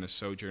said, 'I've been a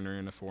sojourner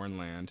in a foreign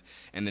land.'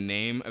 And the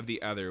name of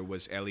the other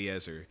was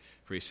Eliezer,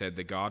 for he said,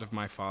 'The God of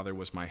my father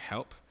was my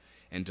help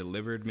and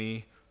delivered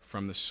me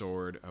from the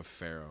sword of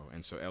Pharaoh.'"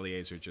 And so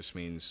Eliezer just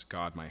means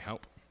God my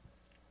help.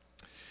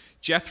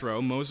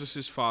 Jethro,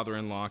 Moses'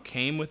 father-in-law,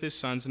 came with his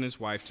sons and his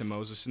wife to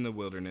Moses in the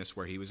wilderness,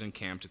 where he was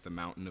encamped at the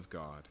mountain of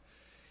God.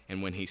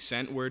 And when he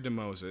sent word to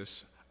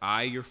Moses,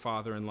 "I, your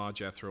father-in-law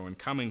Jethro, am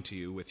coming to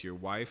you with your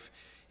wife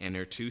and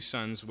her 2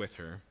 sons with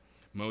her,"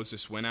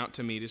 Moses went out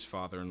to meet his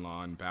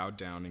father-in-law and bowed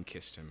down and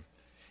kissed him.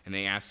 And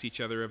they asked each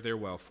other of their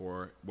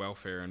welfare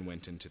and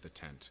went into the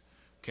tent.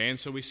 Okay, and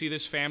so we see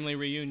this family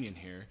reunion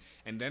here,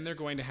 and then they're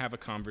going to have a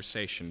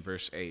conversation.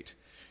 Verse 8.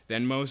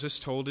 "Then Moses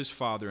told his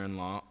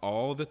father-in-law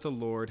all that the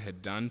Lord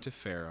had done to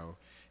Pharaoh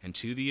and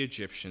to the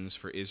Egyptians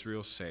for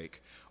Israel's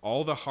sake,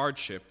 all the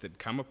hardship that had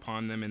come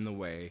upon them in the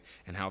way,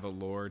 and how the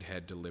Lord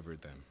had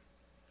delivered them."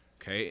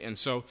 Okay, and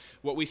so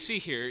what we see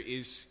here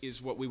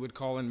is what we would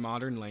call in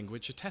modern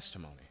language a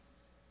testimony.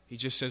 He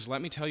just says,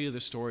 "Let me tell you the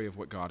story of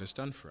what God has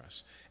done for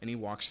us," and he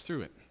walks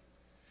through it.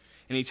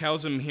 And he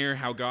tells them here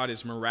how God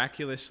has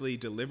miraculously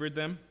delivered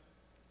them.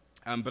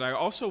 But I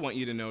also want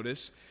you to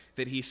notice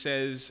that he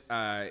says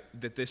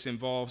that this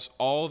involves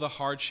all the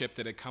hardship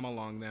that had come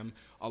along them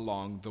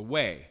along the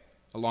way.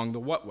 Along the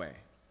what way?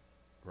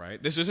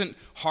 Right? This isn't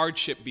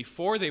hardship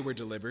before they were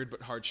delivered,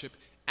 but hardship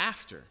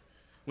after.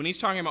 When he's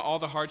talking about all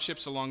the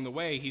hardships along the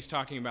way, he's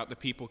talking about the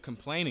people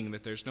complaining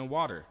that there's no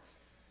water.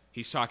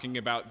 He's talking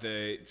about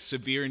the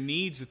severe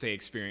needs that they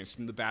experienced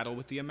in the battle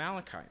with the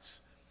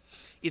Amalekites.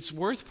 It's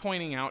worth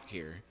pointing out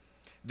here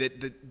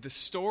that the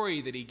story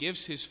that he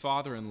gives his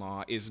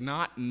father-in-law is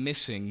not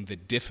missing the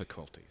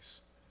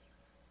difficulties.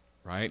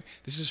 right?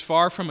 This is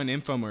far from an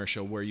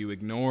infomercial where you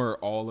ignore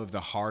all of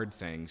the hard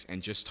things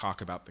and just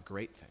talk about the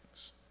great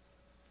things,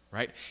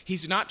 right?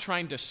 He's not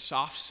trying to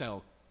soft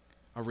sell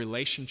a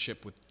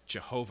relationship with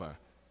Jehovah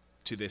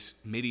to this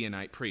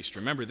Midianite priest.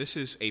 Remember, this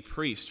is a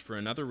priest for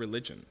another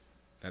religion.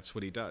 That's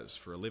what he does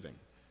for a living.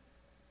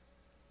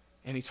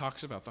 And he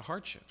talks about the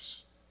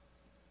hardships.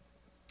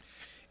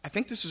 I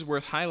think this is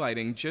worth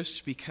highlighting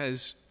just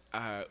because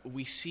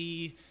we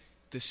see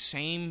the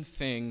same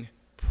thing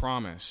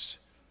promised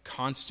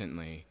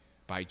constantly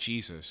by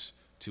Jesus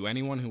to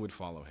anyone who would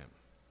follow him.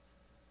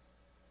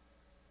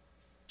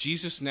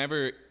 Jesus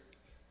never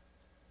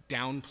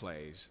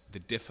downplays the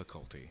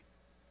difficulty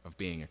of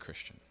being a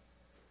Christian.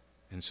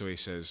 And so he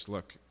says,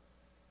 look,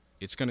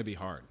 it's going to be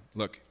hard.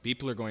 Look,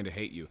 people are going to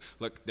hate you.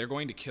 Look, they're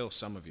going to kill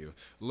some of you.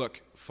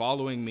 Look,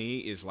 following me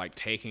is like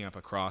taking up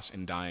a cross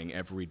and dying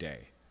every day.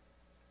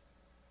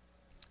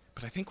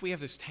 But I think we have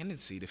this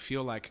tendency to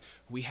feel like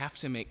we have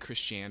to make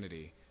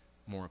Christianity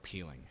more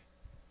appealing.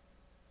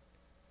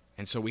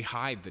 And so we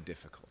hide the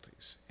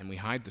difficulties, and we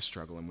hide the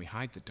struggle, and we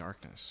hide the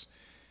darkness.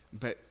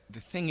 But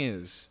the thing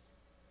is,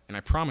 and I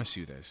promise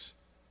you this,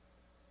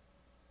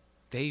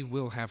 they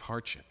will have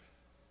hardship.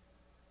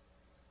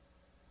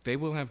 They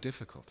will have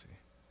difficulty.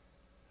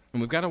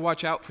 And we've got to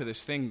watch out for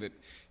this thing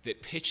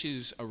that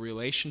pitches a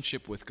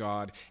relationship with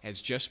God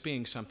as just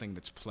being something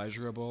that's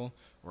pleasurable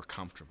or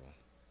comfortable.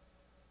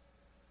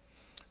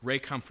 Ray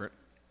Comfort,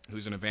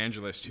 who's an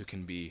evangelist who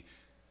can be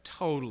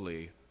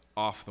totally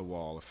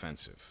off-the-wall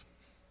offensive,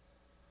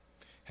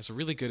 has a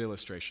really good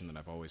illustration that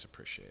I've always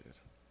appreciated.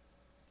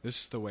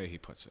 This is the way he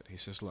puts it. He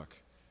says, look,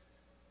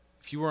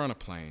 if you were on a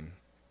plane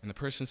and the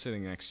person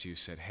sitting next to you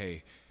said,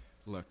 hey,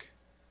 look,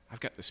 I've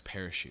got this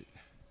parachute,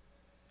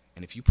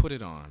 and if you put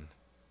it on,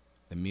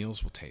 the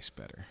meals will taste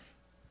better,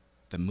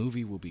 the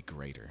movie will be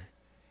greater,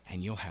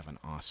 and you'll have an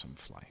awesome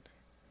flight.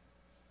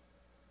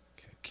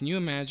 Okay. Can you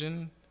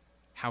imagine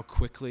how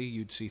quickly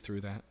you'd see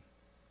through that?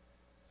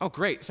 Oh,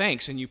 great,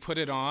 thanks. And you put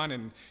it on,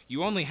 and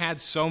you only had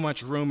so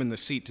much room in the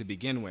seat to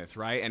begin with,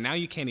 right? And now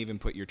you can't even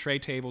put your tray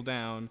table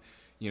down.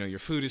 You know, your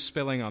food is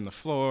spilling on the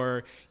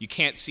floor. You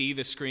can't see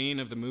the screen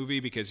of the movie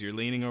because you're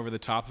leaning over the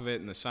top of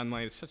it in the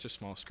sunlight. It's such a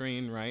small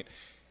screen, right?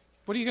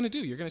 What are you going to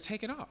do? You're going to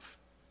take it off.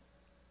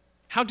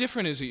 How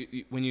different is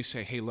it when you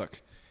say, hey,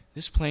 look,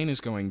 this plane is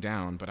going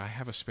down, but I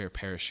have a spare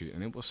parachute,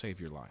 and it will save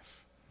your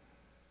life?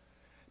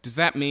 Does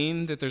that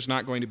mean that there's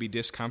not going to be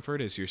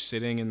discomfort as you're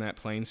sitting in that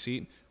plane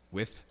seat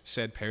with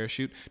said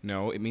parachute?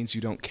 No, it means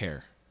you don't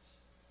care.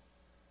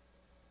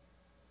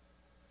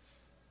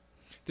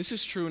 This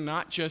is true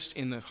not just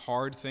in the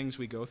hard things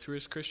we go through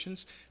as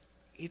Christians.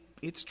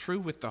 It's true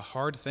with the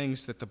hard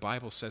things that the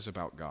Bible says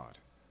about God.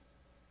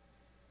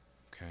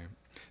 Okay?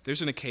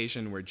 There's an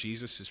occasion where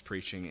Jesus is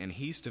preaching, and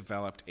he's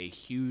developed a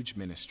huge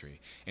ministry.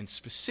 And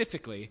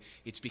specifically,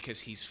 it's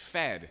because he's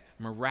fed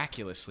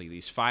miraculously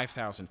these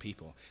 5,000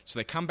 people. So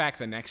they come back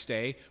the next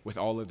day with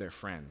all of their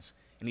friends.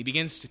 And he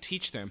begins to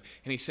teach them,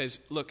 and he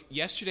says, look,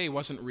 yesterday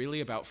wasn't really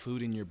about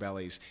food in your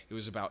bellies. It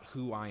was about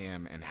who I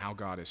am and how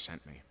God has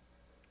sent me.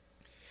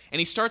 And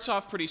he starts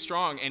off pretty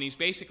strong, and he's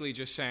basically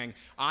just saying,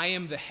 I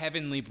am the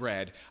heavenly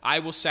bread. I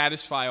will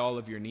satisfy all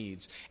of your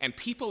needs. And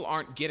people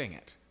aren't getting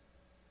it.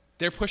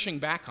 They're pushing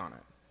back on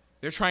it.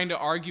 They're trying to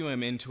argue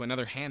him into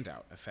another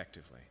handout,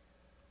 effectively.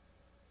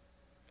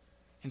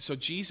 And so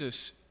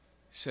Jesus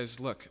says,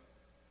 look,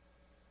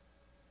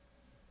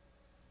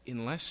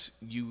 unless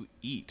you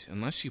eat,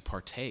 unless you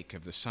partake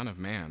of the Son of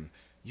Man,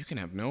 you can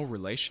have no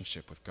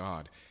relationship with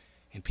God.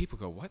 And people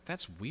go, what?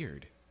 That's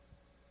weird.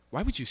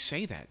 Why would you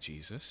say that,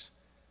 Jesus?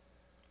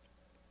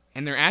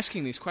 And they're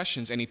asking these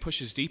questions, and he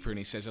pushes deeper, and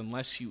he says,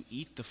 unless you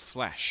eat the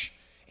flesh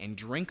and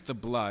drink the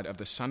blood of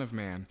the Son of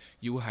Man,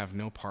 you will have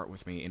no part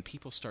with me. And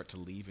people start to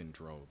leave in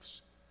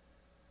droves.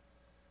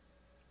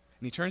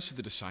 And he turns to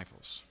the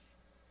disciples.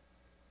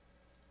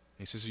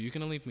 And he says, are you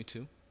going to leave me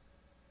too?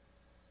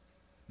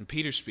 And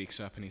Peter speaks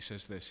up, and he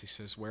says this. He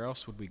says, where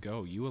else would we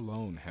go? You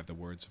alone have the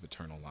words of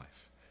eternal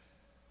life.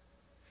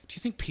 Do you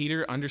think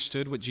Peter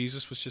understood what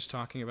Jesus was just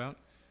talking about?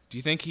 Do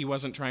you think he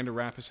wasn't trying to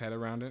wrap his head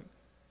around it?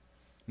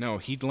 No,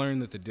 he'd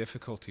learned that the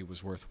difficulty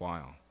was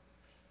worthwhile.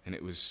 And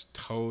it was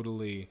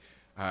totally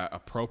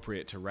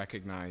appropriate to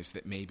recognize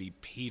that maybe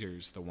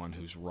Peter's the one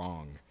who's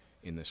wrong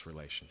in this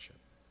relationship.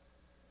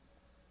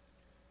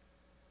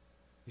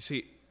 You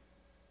see,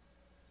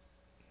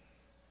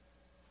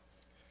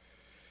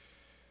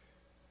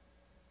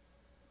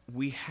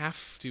 we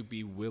have to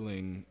be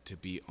willing to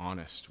be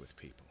honest with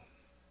people,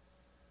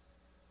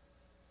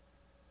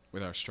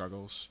 with our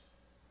struggles,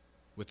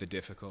 with the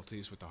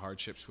difficulties, with the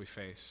hardships we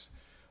face.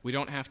 We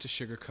don't have to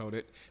sugarcoat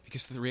it,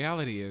 because the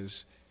reality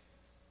is,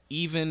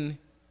 even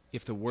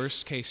if the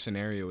worst case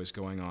scenario is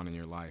going on in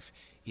your life,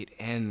 it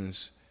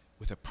ends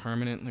with a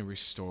permanently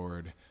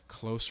restored,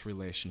 close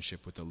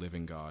relationship with the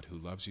living God who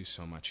loves you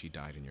so much he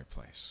died in your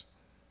place.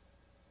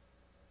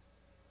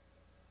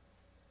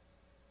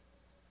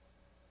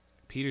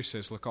 Peter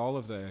says, look, all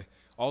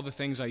the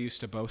things I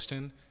used to boast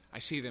in, I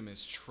see them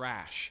as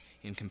trash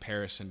in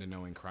comparison to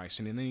knowing Christ.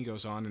 And then he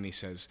goes on and he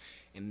says,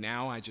 and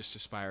now I just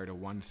aspire to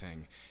one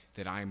thing,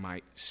 that I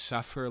might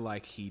suffer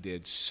like he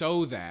did,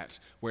 so that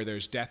where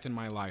there's death in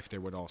my life,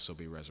 there would also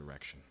be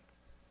resurrection.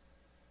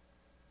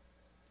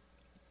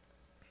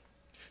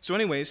 So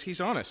anyways,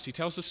 he's honest. He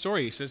tells the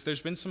story. He says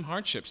there's been some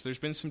hardships, there's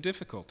been some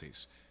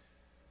difficulties.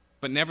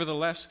 But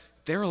nevertheless,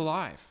 they're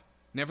alive.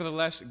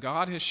 Nevertheless,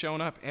 God has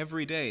shown up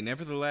every day.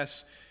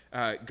 Nevertheless,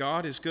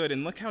 God is good.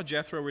 And look how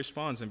Jethro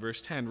responds in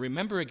verse 10.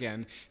 Remember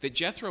again that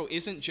Jethro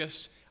isn't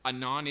just a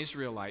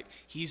non-Israelite.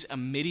 He's a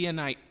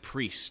Midianite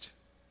priest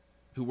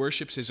who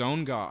worships his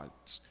own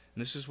gods.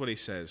 And this is what he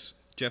says.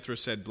 Jethro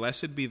said,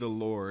 "Blessed be the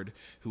Lord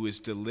who has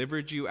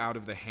delivered you out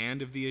of the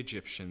hand of the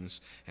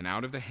Egyptians and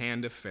out of the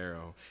hand of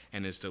Pharaoh,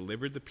 and has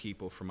delivered the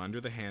people from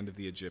under the hand of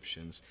the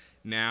Egyptians.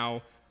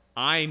 Now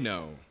I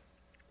know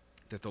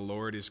that the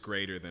Lord is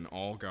greater than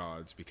all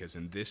gods, because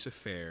in this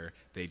affair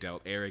they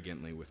dealt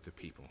arrogantly with the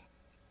people."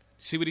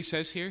 See what he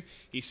says here?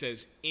 He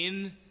says,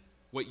 in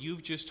what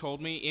you've just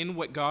told me, in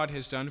what God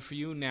has done for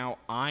you, now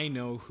I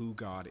know who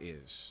God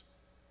is.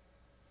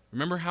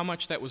 Remember how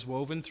much that was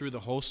woven through the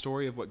whole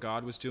story of what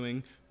God was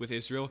doing with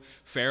Israel?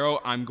 Pharaoh,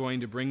 I'm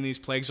going to bring these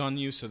plagues on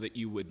you so that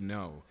you would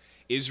know.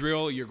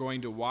 Israel, you're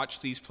going to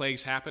watch these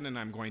plagues happen, and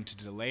I'm going to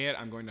delay it.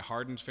 I'm going to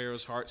harden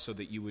Pharaoh's heart so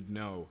that you would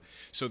know,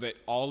 so that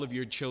all of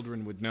your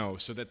children would know,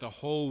 so that the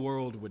whole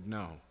world would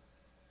know.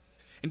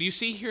 And do you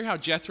see here how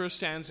Jethro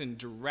stands in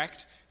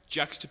direct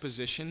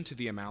juxtaposition to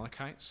the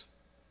Amalekites?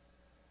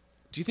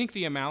 Do you think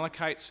the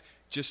Amalekites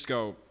just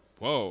go,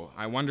 whoa,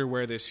 I wonder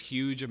where this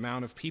huge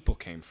amount of people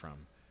came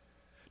from?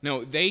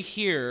 No, they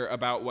hear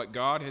about what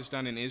God has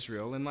done in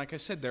Israel, and like I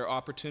said, they're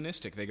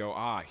opportunistic. They go,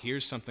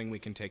 here's something we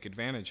can take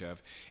advantage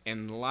of.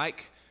 And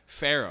like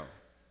Pharaoh,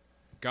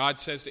 God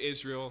says to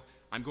Israel,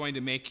 I'm going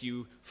to make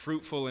you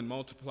fruitful and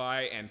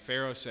multiply, and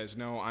Pharaoh says,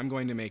 no, I'm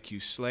going to make you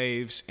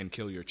slaves and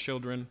kill your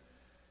children.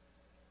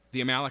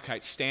 The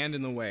Amalekites stand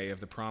in the way of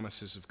the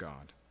promises of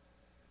God.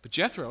 But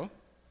Jethro,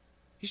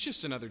 he's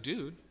just another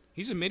dude.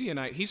 He's a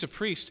Midianite. He's a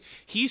priest.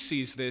 He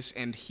sees this,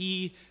 and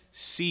he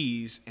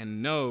sees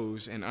and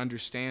knows and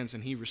understands,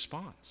 and he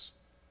responds.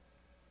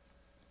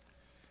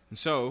 And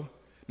so,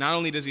 not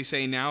only does he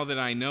say, now that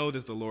I know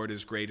that the Lord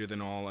is greater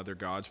than all other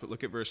gods, but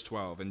look at verse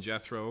 12. And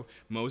Jethro,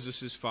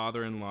 Moses'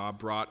 father-in-law,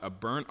 brought a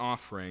burnt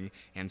offering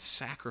and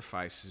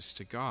sacrifices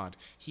to God.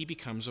 He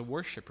becomes a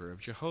worshiper of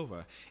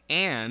Jehovah.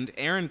 And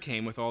Aaron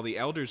came with all the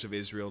elders of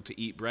Israel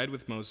to eat bread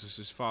with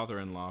Moses'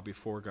 father-in-law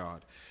before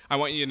God. I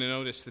want you to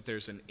notice that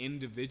there's an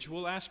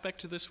individual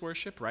aspect to this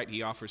worship, right?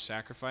 He offers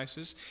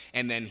sacrifices,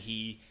 and then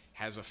he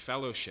has a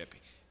fellowship.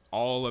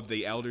 All of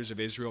the elders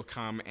of Israel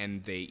come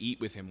and they eat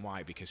with him.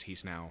 Why? Because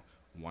he's now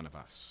one of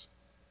us,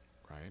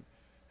 right?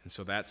 And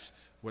so that's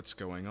what's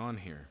going on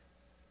here.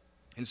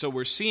 And so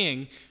we're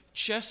seeing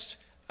just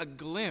a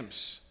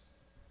glimpse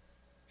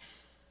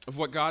of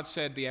what God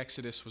said the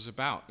Exodus was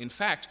about. In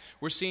fact,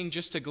 we're seeing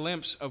just a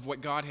glimpse of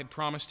what God had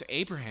promised to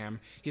Abraham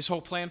his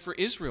whole plan for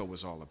Israel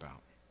was all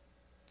about.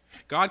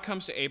 God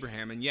comes to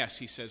Abraham, and yes,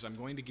 he says, I'm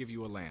going to give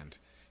you a land.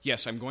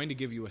 Yes, I'm going to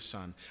give you a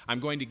son. I'm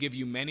going to give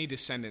you many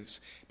descendants.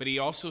 But he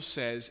also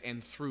says,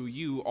 and through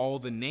you, all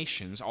the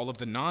nations, all of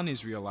the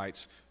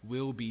non-Israelites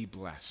will be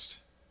blessed.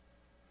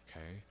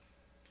 Okay?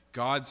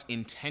 God's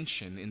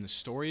intention in the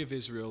story of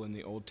Israel in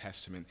the Old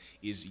Testament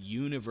is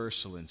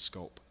universal in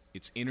scope.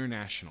 It's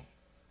international.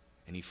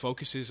 And he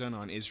focuses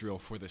on Israel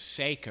for the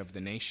sake of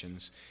the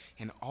nations.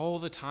 And all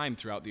the time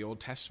throughout the Old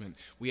Testament,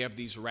 we have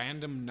these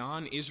random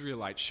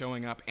non-Israelites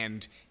showing up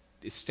and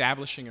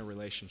establishing a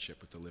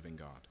relationship with the living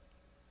God.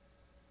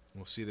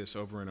 We'll see this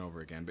over and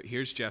over again. But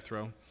here's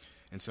Jethro.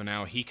 And so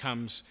now he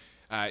comes.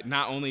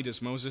 Not only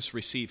does Moses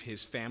receive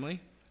his family,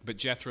 but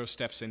Jethro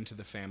steps into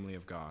the family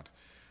of God.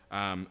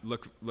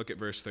 Look at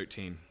verse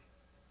 13.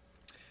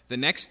 The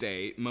next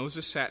day,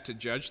 Moses sat to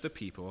judge the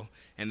people,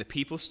 and the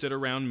people stood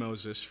around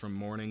Moses from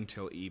morning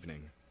till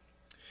evening.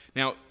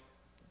 Now,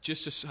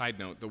 just a side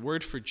note, the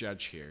word for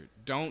judge here,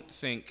 don't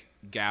think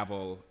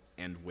gavel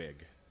and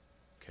wig.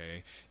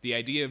 Okay? The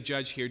idea of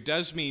judge here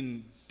does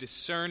mean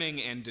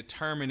discerning and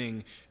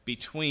determining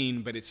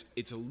between, but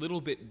it's a little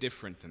bit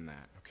different than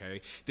that,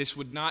 okay? This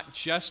would not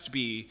just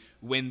be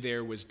when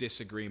there was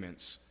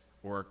disagreements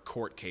or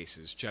court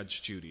cases,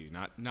 Judge Judy,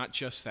 not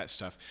just that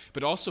stuff,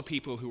 but also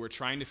people who are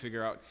trying to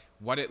figure out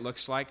what it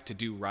looks like to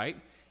do right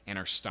and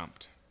are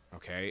stumped,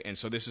 okay? And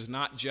so this is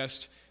not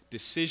just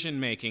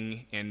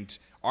decision-making and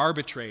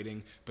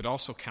arbitrating, but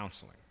also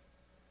counseling.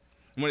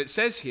 And what it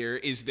says here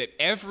is that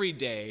every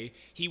day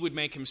he would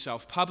make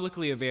himself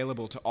publicly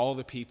available to all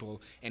the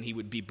people, and he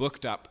would be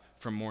booked up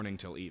from morning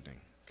till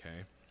evening.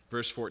 Okay?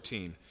 Verse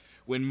 14.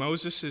 When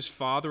Moses'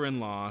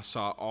 father-in-law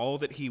saw all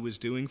that he was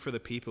doing for the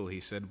people,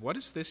 he said, "What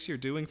is this you're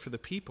doing for the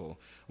people?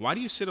 Why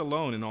do you sit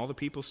alone and all the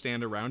people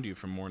stand around you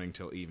from morning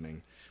till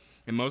evening?"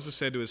 And Moses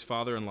said to his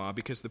father-in-law,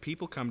 "Because the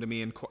people come to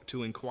me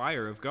to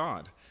inquire of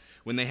God.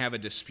 When they have a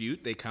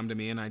dispute, they come to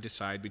me, and I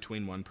decide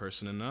between one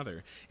person and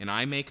another. And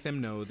I make them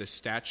know the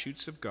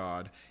statutes of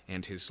God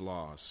and his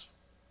laws."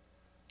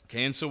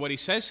 Okay, and so what he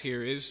says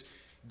here is,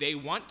 They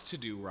want to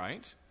do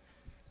right,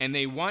 and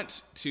they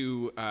want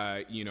to,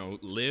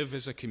 live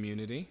as a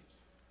community.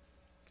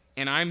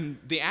 And I'm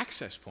the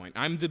access point.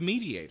 I'm the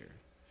mediator.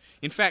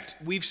 In fact,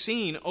 we've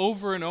seen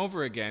over and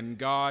over again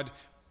God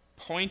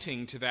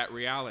pointing to that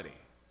reality.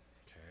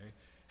 Okay?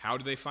 How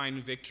do they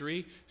find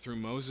victory? Through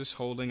Moses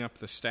holding up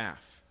the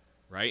staff.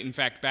 Right? In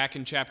fact, back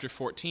in chapter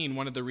 14,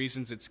 one of the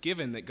reasons it's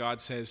given that God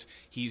says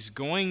he's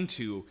going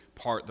to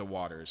part the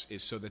waters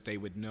is so that they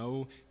would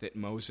know that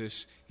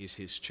Moses is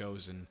his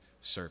chosen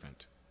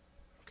servant.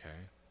 Okay?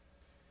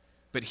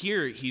 But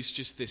here, he's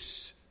just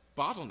this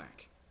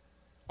bottleneck.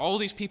 All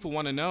these people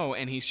want to know,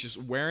 and he's just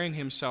wearing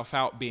himself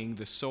out being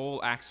the sole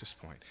access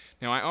point.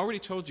 Now, I already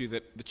told you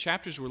that the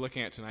chapters we're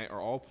looking at tonight are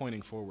all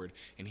pointing forward,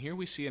 and here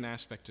we see an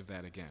aspect of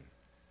that again.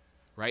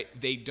 Right?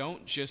 They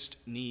don't just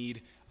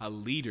need a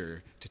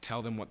leader to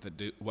tell them what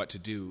to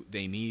do.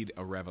 They need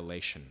a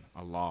revelation,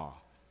 a law,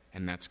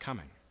 and that's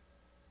coming.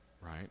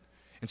 Right?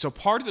 And so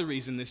part of the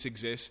reason this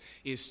exists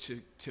is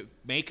to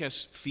make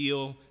us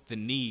feel the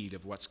need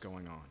of what's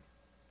going on.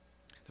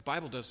 The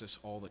Bible does this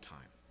all the time.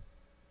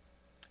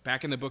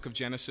 Back in the book of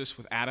Genesis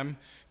with Adam,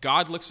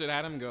 God looks at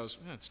Adam and goes,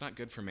 it's not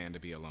good for man to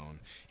be alone.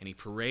 And he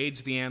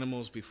parades the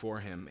animals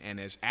before him. And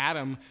as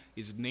Adam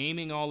is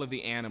naming all of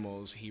the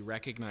animals, he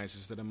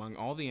recognizes that among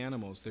all the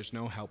animals, there's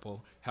no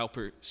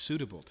helper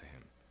suitable to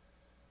him.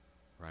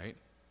 Right?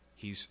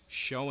 He's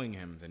showing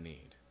him the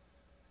need.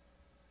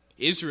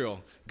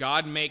 Israel,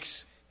 God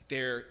makes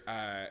the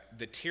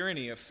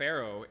tyranny of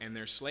Pharaoh and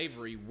their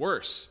slavery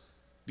worse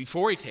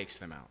before he takes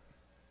them out.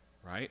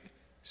 Right?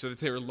 So that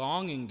they're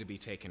longing to be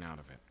taken out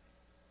of it.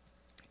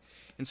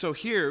 And so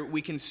here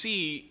we can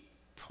see,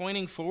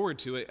 pointing forward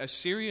to a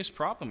serious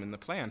problem in the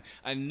plan,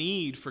 a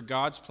need for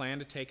God's plan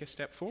to take a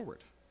step forward.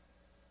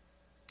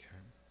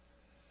 Okay.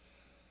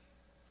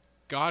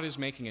 God is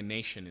making a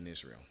nation in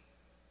Israel,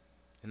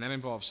 and that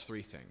involves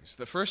three things.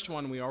 The first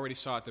one we already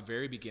saw at the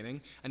very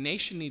beginning. A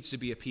nation needs to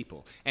be a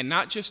people, and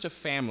not just a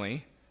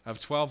family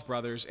of 12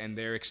 brothers and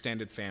their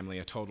extended family,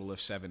 a total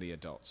of 70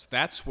 adults.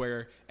 That's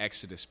where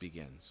Exodus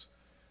begins.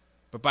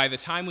 But by the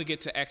time we get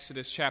to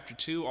Exodus chapter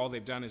 2, all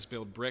they've done is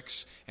build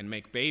bricks and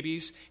make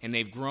babies, and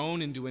they've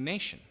grown into a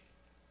nation,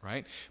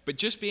 right? But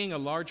just being a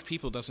large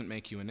people doesn't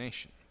make you a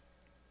nation.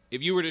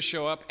 If you were to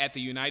show up at the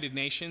United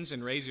Nations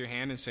and raise your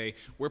hand and say,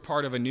 we're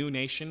part of a new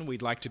nation,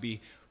 we'd like to be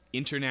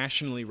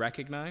internationally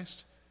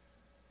recognized,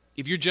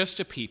 if you're just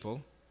a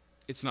people,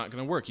 it's not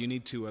going to work. You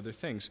need two other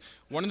things.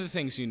 One of the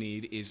things you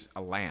need is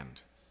a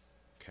land,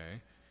 okay?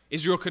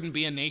 Israel couldn't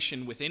be a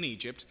nation within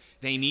Egypt.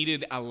 They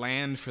needed a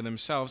land for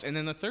themselves. And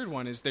then the third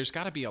one is there's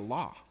got to be a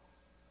law.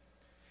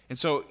 And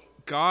so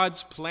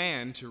God's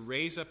plan to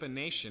raise up a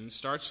nation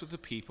starts with the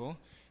people,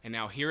 and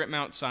now here at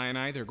Mount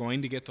Sinai, they're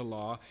going to get the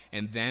law,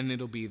 and then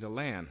it'll be the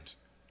land.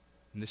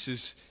 And this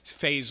is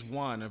phase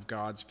one of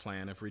God's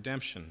plan of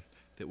redemption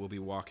that we'll be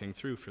walking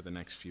through for the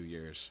next few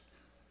years.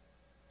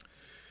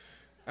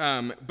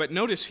 But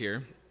notice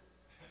here,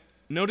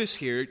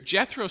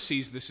 Jethro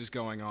sees this is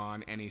going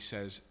on, and he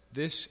says,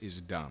 this is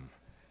dumb.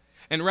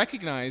 And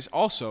recognize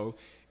also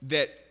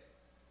that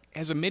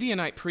as a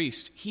Midianite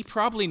priest, he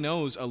probably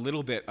knows a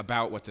little bit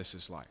about what this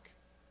is like.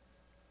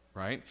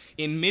 Right?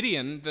 In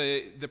Midian,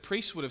 the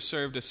priest would have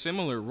served a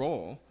similar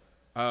role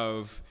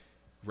of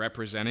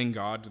representing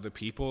God to the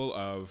people,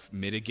 of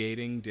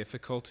mitigating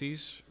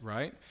difficulties,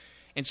 right?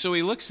 And so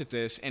he looks at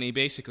this and he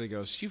basically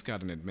goes, you've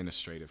got an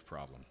administrative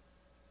problem.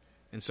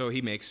 And so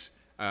he makes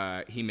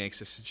a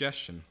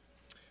suggestion.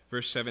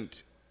 Verse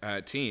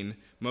 17,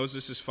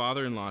 Moses'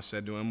 father-in-law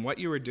said to him, what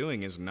you are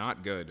doing is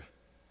not good.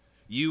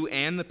 You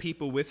and the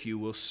people with you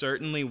will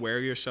certainly wear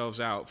yourselves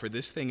out, for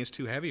this thing is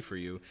too heavy for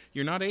you.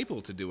 You're not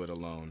able to do it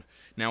alone.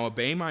 Now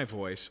obey my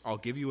voice, I'll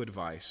give you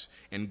advice,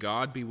 and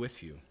God be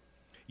with you.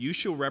 You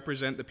shall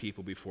represent the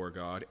people before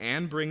God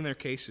and bring their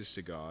cases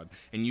to God,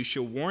 and you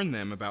shall warn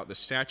them about the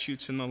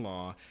statutes and the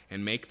law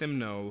and make them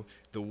know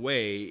the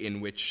way in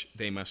which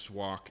they must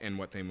walk and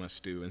what they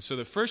must do. And so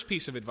the first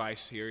piece of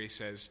advice here, he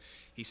says,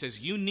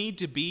 you need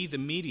to be the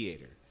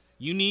mediator.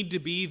 You need to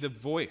be the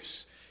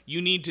voice.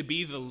 You need to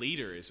be the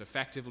leader is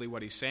effectively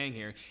what he's saying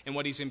here. And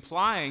what he's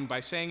implying by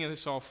saying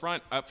this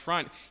up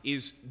front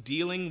is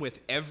dealing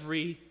with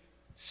every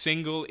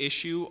single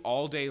issue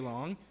all day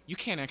long. You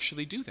can't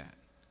actually do that.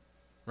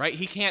 Right?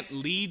 He can't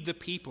lead the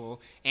people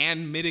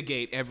and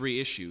mitigate every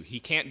issue. He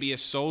can't be a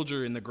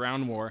soldier in the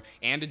ground war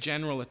and a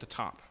general at the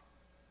top.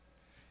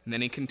 And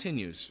then he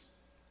continues,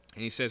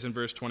 and he says in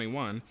verse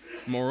 21,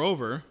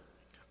 moreover,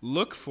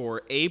 look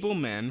for able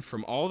men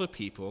from all the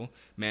people,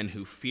 men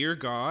who fear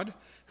God,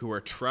 who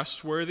are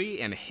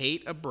trustworthy and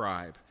hate a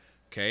bribe.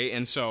 Okay?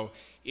 And so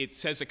it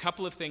says a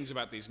couple of things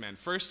about these men.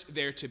 First,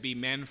 they're to be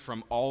men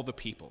from all the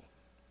people.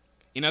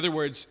 In other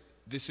words,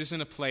 this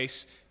isn't a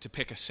place to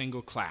pick a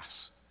single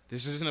class.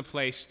 This isn't a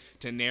place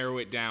to narrow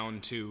it down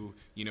to,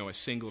 a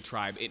single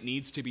tribe. It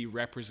needs to be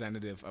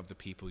representative of the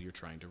people you're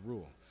trying to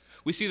rule.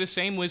 We see the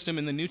same wisdom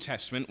in the New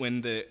Testament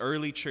when the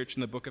early church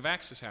in the book of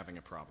Acts is having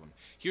a problem.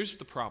 Here's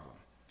the problem.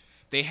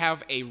 They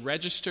have a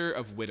register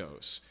of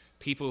widows.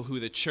 people who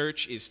the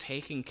church is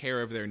taking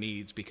care of their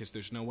needs because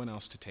there's no one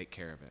else to take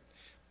care of it.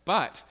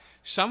 But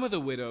some of the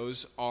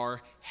widows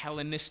are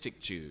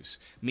Hellenistic Jews,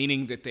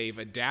 meaning that they've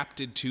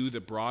adapted to the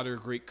broader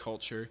Greek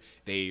culture.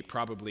 They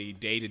probably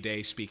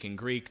day-to-day speak in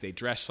Greek. They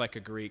dress like a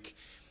Greek.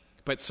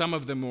 But some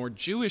of the more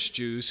Jewish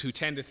Jews, who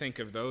tend to think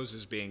of those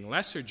as being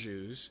lesser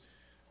Jews,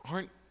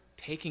 aren't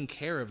taking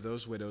care of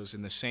those widows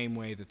in the same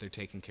way that they're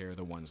taking care of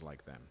the ones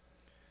like them.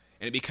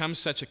 And it becomes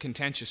such a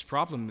contentious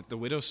problem that the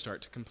widows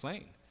start to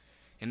complain.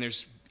 And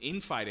there's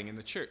infighting in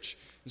the church.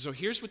 And so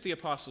here's what the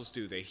apostles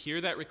do. They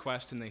hear that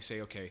request and they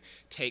say, okay,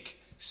 take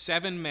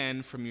 7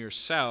 men from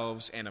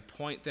yourselves and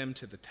appoint them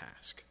to the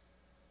task.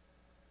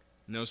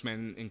 And those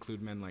men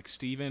include men like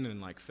Stephen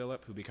and like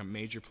Philip, who become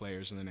major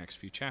players in the next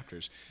few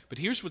chapters. But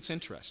here's what's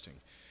interesting.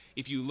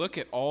 If you look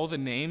at all the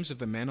names of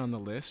the men on the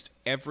list,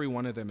 every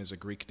one of them is a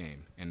Greek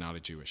name and not a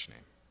Jewish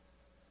name.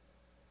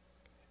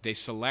 They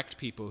select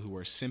people who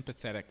are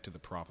sympathetic to the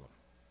problem,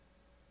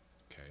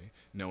 okay,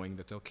 knowing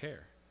that they'll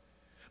care.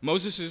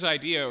 Moses'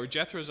 idea, or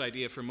Jethro's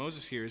idea for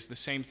Moses here, is the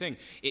same thing.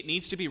 It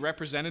needs to be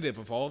representative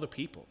of all the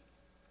people.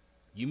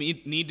 You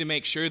need to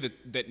make sure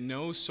that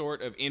no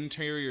sort of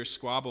interior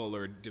squabble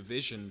or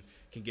division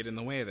can get in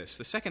the way of this.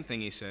 The second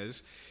thing he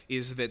says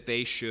is that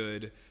they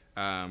should,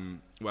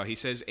 he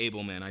says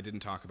able men. I didn't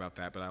talk about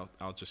that, but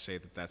I'll just say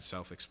that that's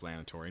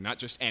self-explanatory. Not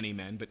just any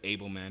men, but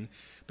able men.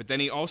 But then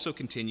he also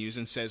continues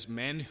and says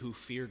men who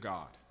fear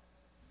God.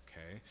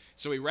 Okay?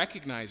 So he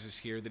recognizes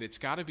here that it's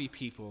got to be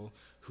people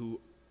who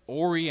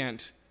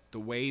orient the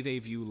way they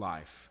view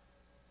life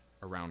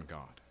around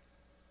God,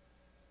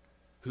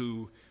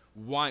 who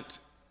want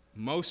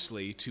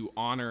mostly to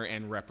honor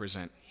and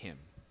represent him.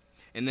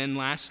 And then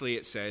lastly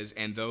it says,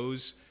 and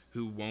those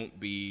who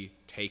won't be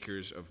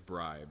takers of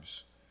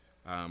bribes,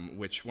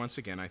 which once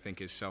again I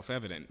think is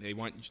self-evident. They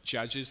want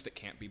judges that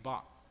can't be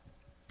bought.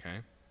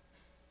 Okay?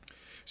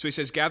 So he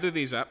says, gather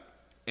these up,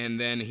 and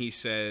then he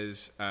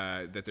says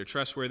that they're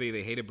trustworthy,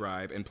 they hate a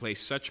bribe, and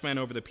place such men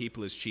over the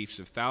people as chiefs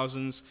of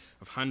thousands,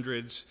 of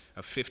hundreds,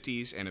 of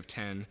 50s, and of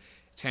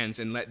tens,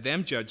 and let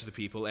them judge the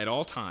people at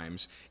all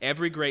times.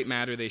 Every great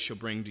matter they shall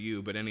bring to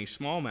you, but any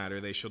small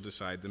matter they shall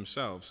decide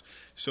themselves.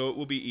 So it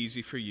will be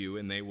easy for you,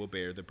 and they will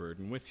bear the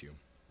burden with you.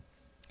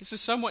 This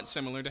is somewhat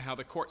similar to how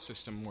the court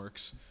system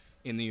works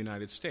in the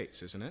United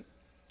States, isn't it?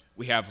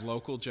 We have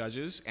local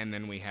judges, and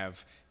then we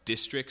have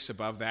districts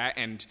above that,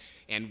 and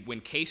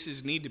when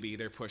cases need to be,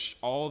 they're pushed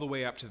all the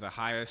way up to the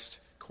highest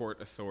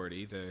court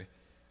authority, the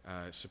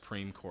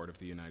Supreme Court of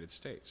the United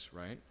States,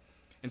 right?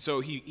 And so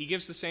he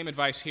gives the same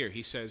advice here.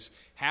 He says,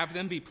 have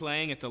them be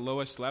playing at the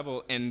lowest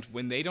level, and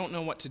when they don't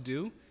know what to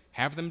do,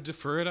 have them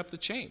defer it up the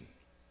chain.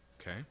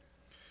 Okay?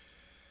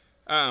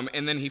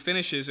 And then he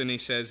finishes and he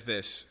says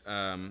this.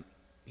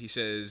 He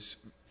says,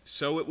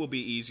 so it will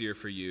be easier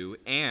for you,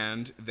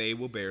 and they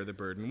will bear the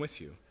burden with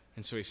you.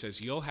 And so he says,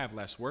 you'll have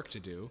less work to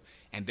do,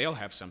 and they'll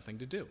have something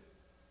to do.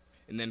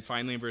 And then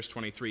finally in verse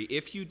 23,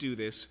 if you do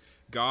this,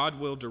 God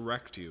will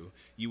direct you,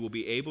 you will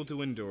be able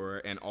to endure,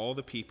 and all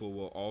the people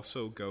will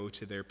also go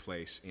to their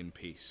place in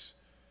peace.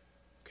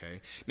 Okay?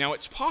 Now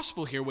it's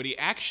possible here what he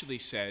actually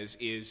says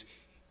is,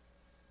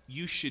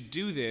 you should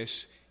do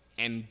this,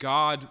 and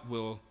God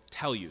will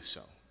tell you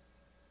so.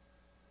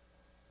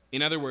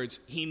 In other words,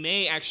 he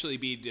may actually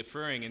be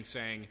deferring and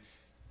saying,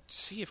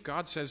 see if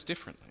God says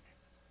differently.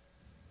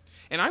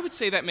 And I would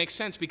say that makes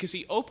sense because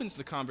he opens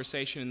the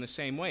conversation in the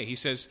same way. He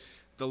says,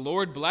 the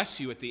Lord bless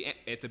you at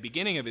the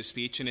beginning of his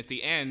speech, and at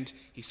the end,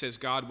 he says,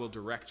 God will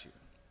direct you.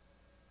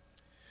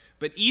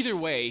 But either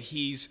way,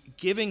 he's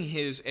giving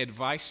his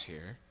advice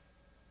here,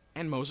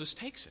 and Moses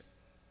takes it.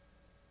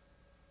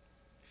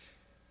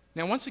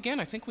 Now, once again,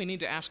 I think we need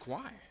to ask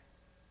why.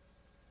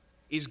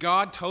 Is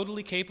God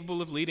totally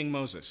capable of leading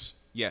Moses?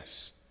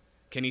 Yes.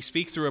 Can he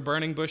speak through a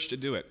burning bush to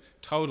do it?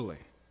 Totally.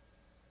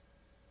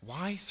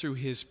 Why through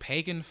his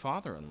pagan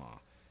father-in-law?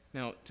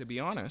 Now, to be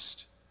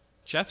honest,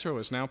 Jethro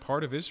is now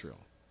part of Israel.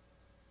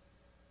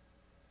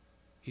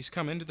 He's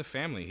come into the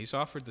family. He's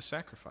offered the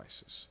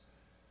sacrifices.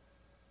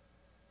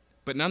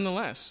 But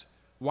nonetheless,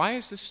 why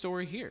is this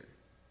story here?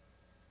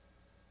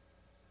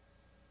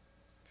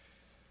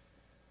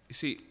 You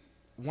see,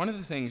 one of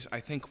the things I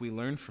think we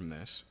learn from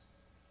this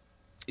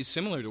is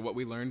similar to what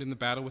we learned in the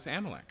battle with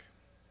Amalek.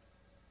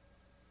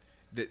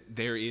 That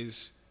there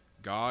is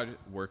God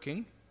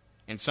working,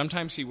 and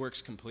sometimes he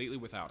works completely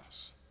without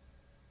us.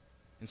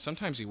 And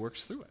sometimes he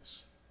works through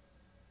us.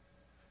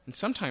 And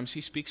sometimes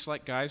he speaks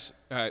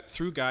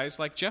through guys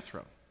like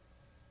Jethro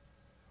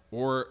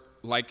or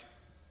like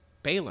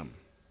Balaam.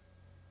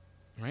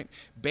 Right?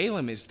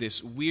 Balaam is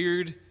this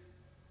weird,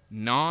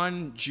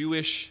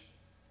 non-Jewish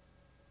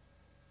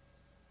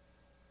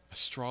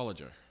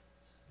astrologer.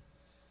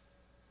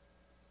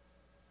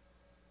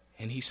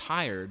 And he's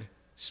hired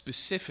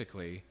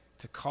specifically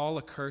to call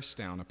a curse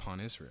down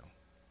upon Israel.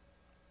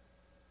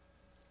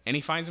 And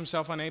he finds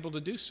himself unable to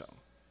do so.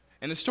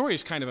 And the story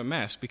is kind of a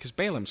mess because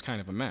Balaam's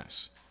kind of a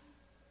mess.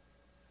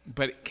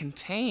 But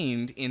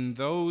contained in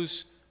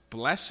those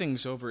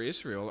blessings over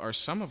Israel are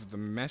some of the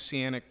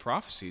messianic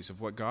prophecies of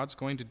what God's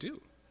going to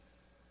do.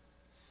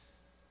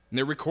 And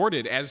they're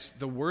recorded as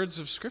the words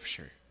of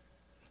Scripture.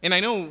 And I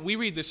know we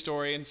read this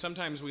story, and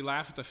sometimes we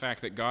laugh at the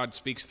fact that God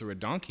speaks through a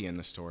donkey in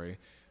the story,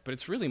 but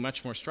it's really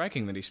much more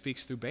striking that he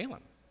speaks through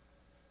Balaam.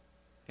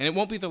 And it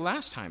won't be the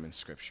last time in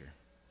Scripture.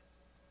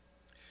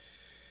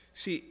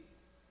 See,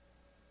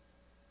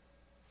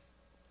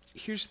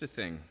 here's the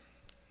thing.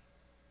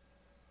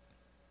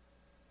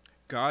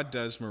 God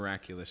does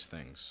miraculous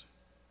things,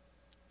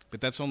 but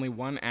that's only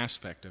one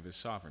aspect of his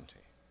sovereignty.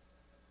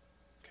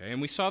 Okay,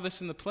 and we saw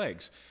this in the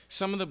plagues.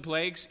 Some of the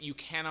plagues you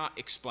cannot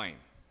explain.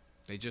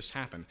 They just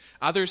happen.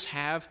 Others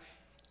have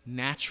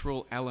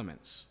natural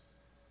elements.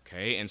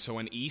 Okay, and so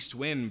an east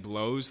wind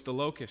blows the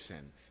locusts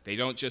in. They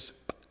don't just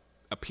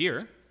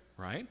appear,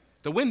 right?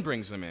 The wind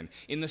brings them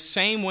in the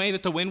same way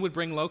that the wind would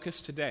bring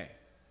locusts today.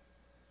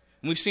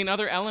 And we've seen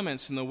other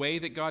elements in the way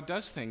that God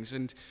does things,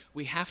 and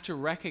we have to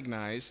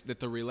recognize that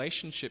the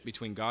relationship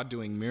between God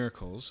doing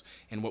miracles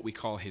and what we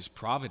call his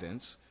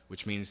providence,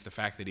 which means the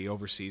fact that he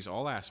oversees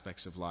all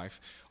aspects of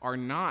life, are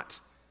not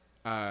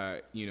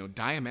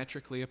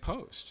diametrically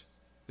opposed.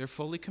 They're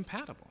fully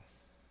compatible.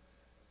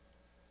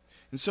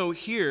 And so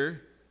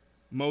here,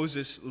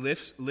 Moses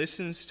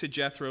listens to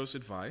Jethro's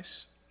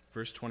advice.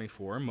 Verse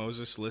 24,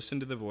 Moses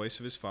listened to the voice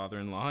of his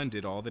father-in-law and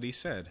did all that he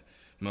said.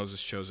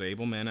 Moses chose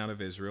able men out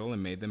of Israel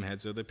and made them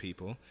heads of the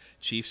people,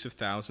 chiefs of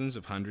thousands,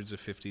 of hundreds, of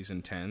fifties,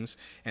 and tens,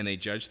 and they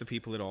judged the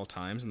people at all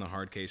times. In the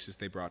hard cases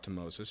they brought to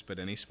Moses, but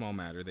any small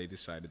matter they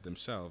decided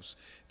themselves.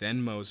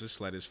 Then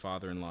Moses let his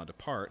father-in-law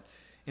depart,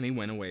 and he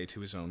went away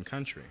to his own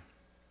country.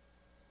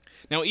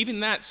 Now, even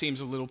that seems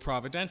a little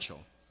providential.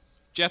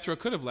 Jethro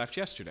could have left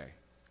yesterday.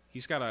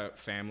 He's got a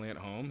family at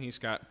home. He's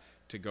got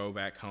to go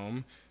back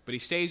home. But he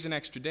stays an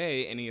extra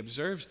day, and he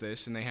observes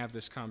this, and they have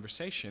this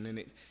conversation, and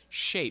it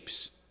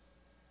shapes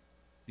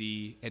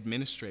the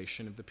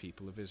administration of the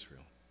people of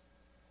Israel.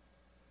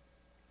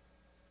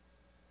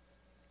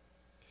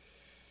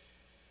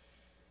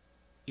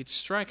 It's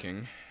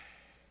striking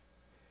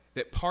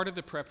that part of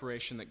the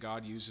preparation that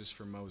God uses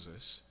for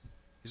Moses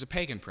is a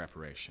pagan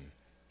preparation.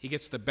 He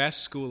gets the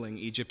best schooling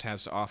Egypt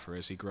has to offer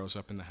as he grows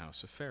up in the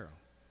house of Pharaoh.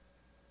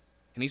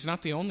 And he's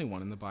not the only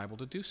one in the Bible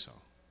to do so.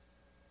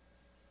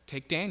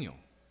 Take Daniel.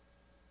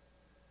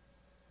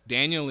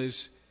 Daniel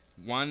is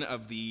one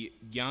of the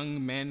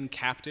young men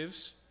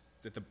captives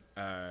that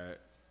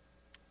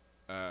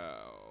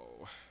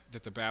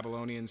the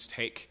Babylonians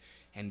take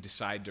and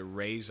decide to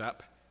raise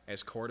up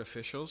as court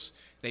officials.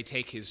 They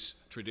take his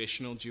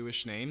traditional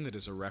Jewish name that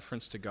is a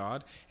reference to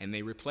God, and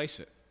they replace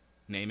it,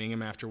 naming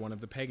him after one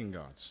of the pagan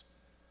gods.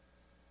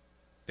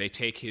 They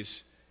take him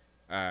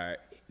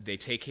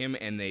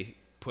and they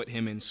put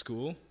him in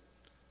school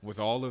with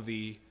all of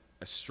the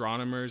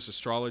astronomers,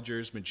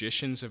 astrologers,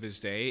 magicians of his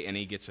day, and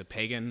he gets a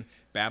pagan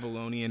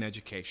Babylonian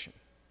education.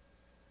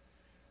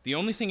 The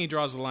only thing he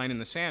draws the line in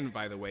the sand,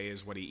 by the way,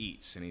 is what he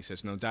eats. And he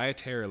says, no,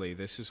 dietarily,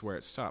 this is where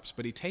it stops.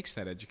 But he takes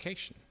that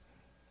education.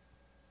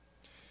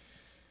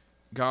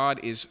 God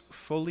is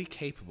fully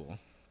capable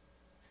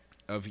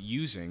of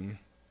using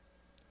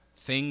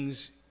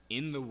things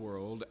in the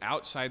world,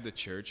 outside the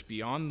church,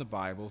 beyond the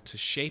Bible, to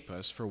shape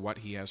us for what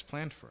he has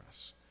planned for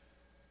us.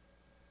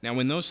 Now,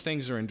 when those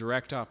things are in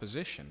direct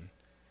opposition,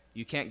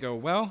 you can't go,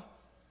 well,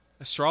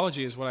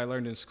 astrology is what I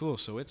learned in school,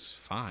 so it's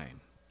fine,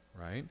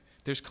 right?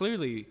 There's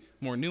clearly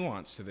more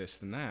nuance to this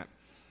than that.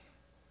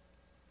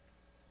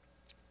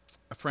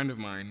 A friend of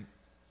mine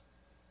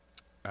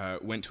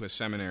went to a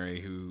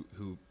seminary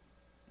who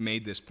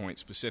made this point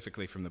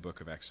specifically from the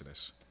book of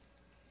Exodus.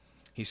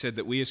 He said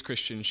that we as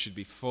Christians should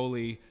be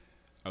fully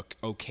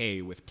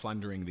okay with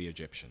plundering the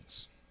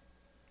Egyptians.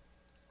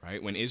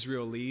 Right? When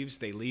Israel leaves,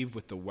 they leave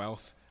with the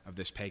wealth of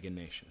this pagan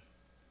nation.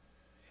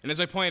 And as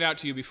I pointed out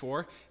to you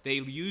before, they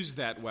use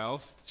that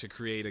wealth to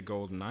create a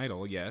golden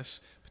idol,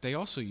 yes, but they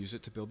also use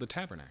it to build the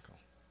tabernacle.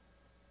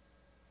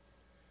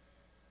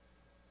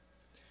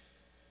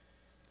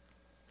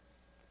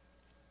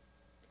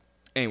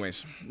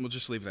 Anyways, we'll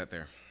just leave that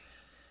there.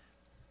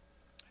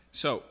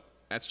 So,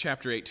 that's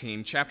chapter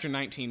 18. Chapter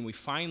 19, we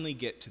finally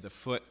get to the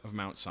foot of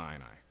Mount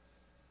Sinai.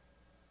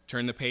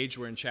 Turn the page,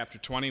 we're in chapter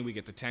 20, we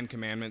get the Ten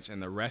Commandments,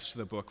 and the rest of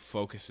the book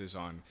focuses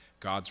on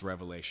God's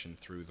revelation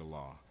through the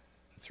law,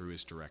 through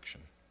his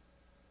direction.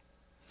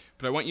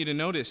 But I want you to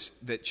notice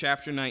that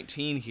chapter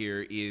 19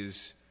 here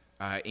is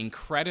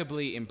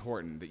incredibly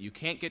important, that you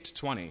can't get to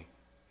 20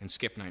 and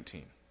skip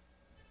 19.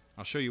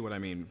 I'll show you what I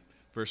mean.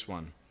 Verse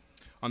 1.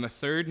 On the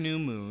third new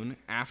moon,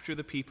 after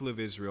the people of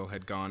Israel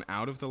had gone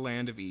out of the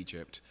land of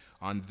Egypt,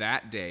 on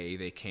that day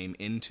they came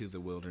into the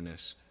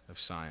wilderness of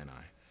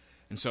Sinai.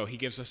 And so he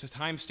gives us a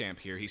timestamp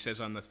here. He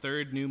says on the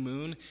third new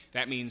moon,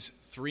 that means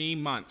 3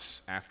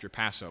 months after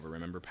Passover.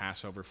 Remember,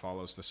 Passover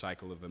follows the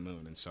cycle of the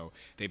moon. And so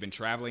they've been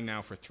traveling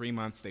now for 3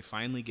 months. They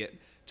finally get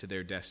to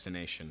their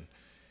destination.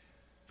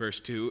 Verse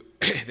 2,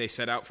 they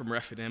set out from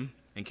Rephidim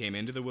and came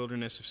into the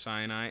wilderness of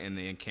Sinai, and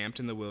they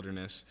encamped in the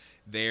wilderness.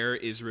 There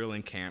Israel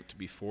encamped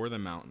before the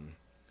mountain,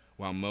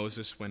 while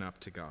Moses went up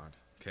to God.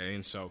 Okay,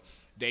 and so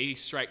they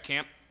strike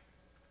camp.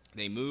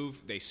 They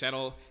move, they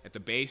settle at the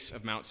base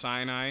of Mount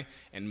Sinai,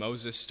 and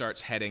Moses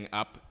starts heading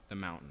up the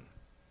mountain.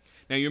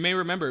 Now, you may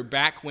remember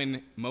back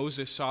when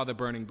Moses saw the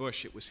burning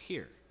bush, it was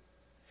here.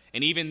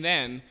 And even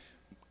then,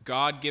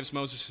 God gives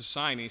Moses a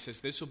sign, and he says,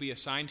 this will be a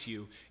sign to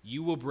you.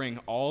 You will bring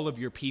all of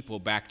your people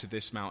back to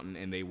this mountain,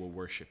 and they will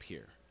worship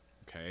here.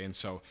 Okay, and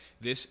so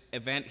this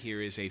event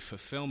here is a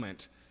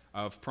fulfillment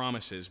of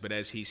promises, but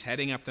as he's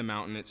heading up the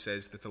mountain, it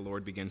says that the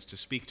Lord begins to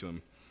speak to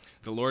him.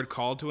 The Lord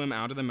called to him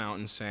out of the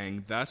mountain,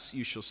 saying, thus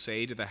you shall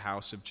say to the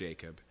house of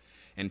Jacob,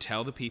 and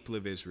tell the people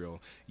of Israel,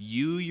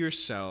 you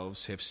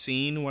yourselves have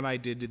seen what I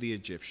did to the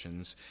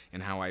Egyptians,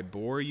 and how I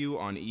bore you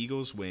on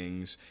eagle's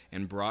wings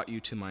and brought you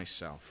to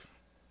myself.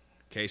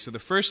 Okay, so the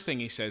first thing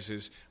he says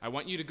is, I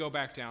want you to go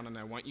back down and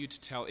I want you to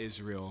tell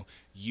Israel,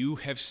 you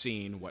have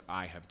seen what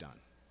I have done.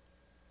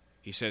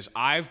 He says,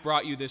 I've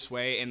brought you this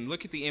way, and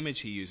look at the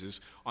image he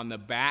uses, on the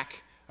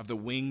back of the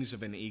wings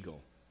of an eagle.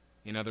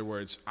 In other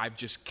words, I've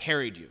just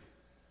carried you,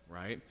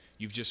 right?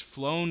 You've just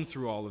flown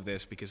through all of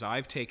this because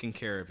I've taken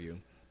care of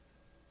you.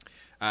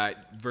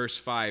 Verse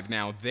 5,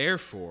 now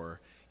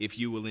therefore, if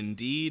you will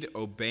indeed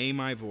obey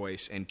my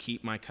voice and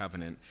keep my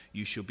covenant,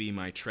 you shall be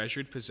my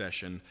treasured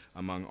possession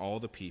among all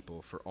the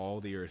people, for all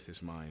the earth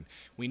is mine.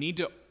 We need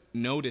to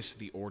notice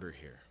the order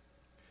here.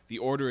 The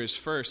order is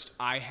first,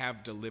 I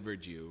have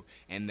delivered you,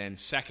 and then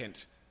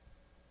second,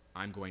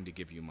 I'm going to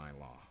give you my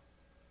law.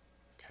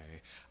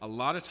 Okay? A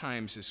lot of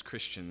times as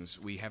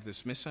Christians, we have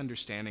this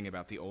misunderstanding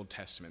about the Old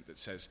Testament that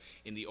says,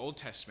 in the Old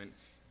Testament,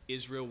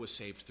 Israel was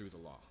saved through the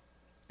law.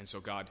 And so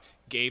God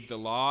gave the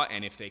law,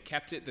 and if they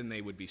kept it, then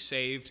they would be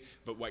saved.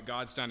 But what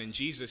God's done in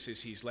Jesus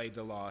is he's laid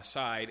the law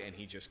aside, and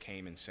he just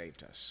came and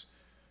saved us.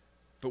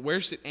 But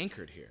where's it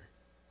anchored here?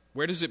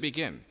 Where does it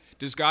begin?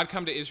 Does God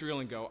come to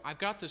Israel and go, I've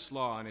got this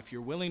law, and if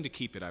you're willing to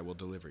keep it, I will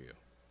deliver you?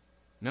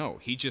 No,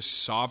 he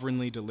just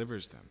sovereignly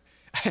delivers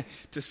them.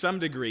 To some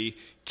degree,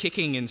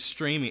 kicking and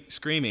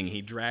screaming,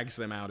 he drags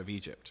them out of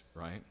Egypt,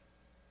 right?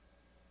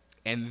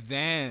 And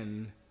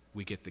then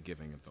we get the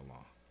giving of the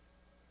law.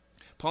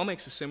 Paul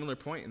makes a similar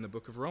point in the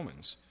book of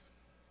Romans.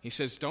 He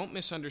says, don't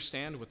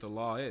misunderstand what the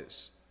law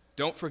is.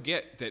 Don't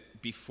forget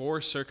that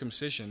before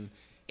circumcision,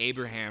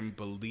 Abraham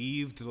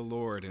believed the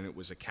Lord and it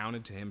was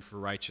accounted to him for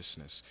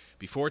righteousness.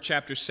 Before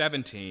chapter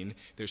 17,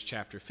 there's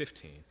chapter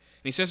 15. And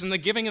he says, and the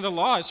giving of the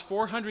law is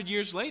 400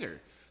 years later.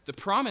 The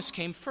promise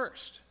came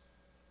first.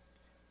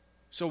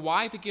 So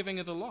why the giving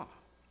of the law?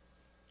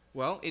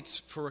 Well, it's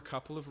for a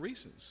couple of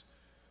reasons.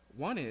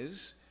 One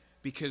is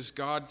because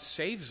God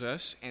saves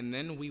us and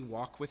then we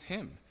walk with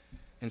him.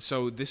 And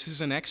so this is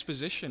an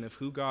exposition of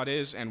who God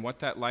is and what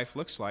that life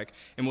looks like.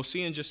 And we'll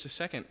see in just a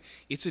second,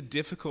 it's a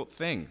difficult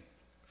thing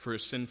for a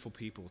sinful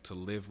people to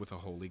live with a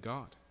holy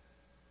God.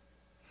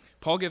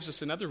 Paul gives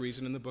us another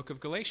reason in the book of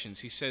Galatians.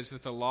 He says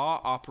that the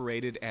law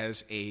operated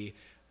as a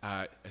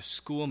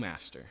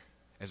schoolmaster,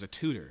 as a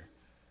tutor,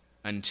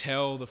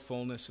 until the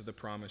fullness of the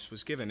promise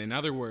was given. In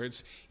other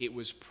words, it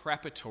was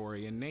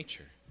preparatory in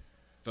nature.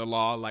 The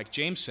law, like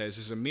James says,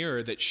 is a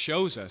mirror that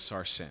shows us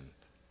our sin.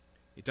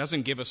 It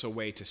doesn't give us a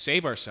way to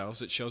save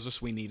ourselves. It shows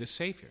us we need a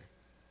Savior.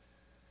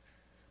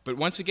 But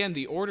once again,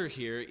 the order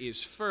here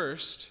is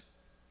first,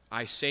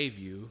 I save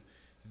you,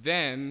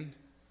 then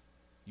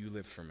you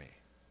live for me,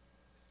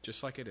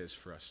 just like it is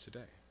for us today.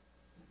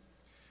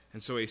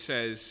 And so he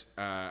says,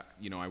 I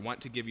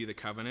want to give you the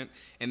covenant.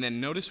 And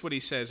then notice what he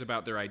says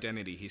about their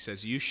identity. He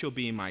says, you shall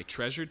be my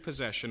treasured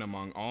possession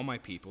among all my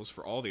peoples,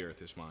 for all the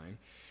earth is mine.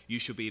 You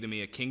shall be to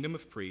me a kingdom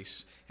of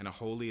priests and a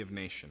holy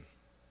nation.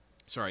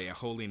 So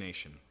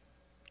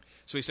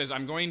he says,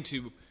 I'm going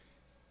to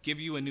give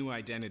you a new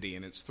identity,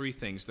 and it's three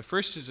things. The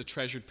first is a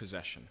treasured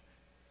possession.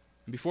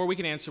 And before we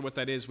can answer what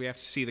that is, we have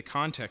to see the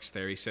context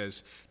there. He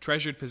says,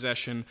 treasured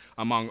possession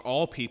among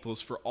all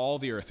peoples, for all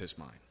the earth is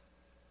mine.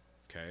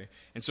 Okay?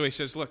 And so he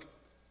says, look,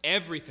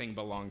 everything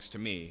belongs to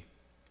me,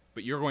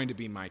 but you're going to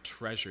be my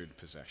treasured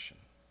possession,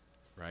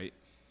 right?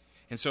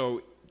 And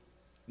so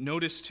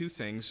notice two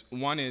things.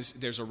 One is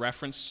there's a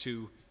reference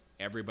to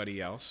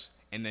everybody else,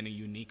 and then a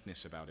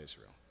uniqueness about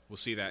Israel. We'll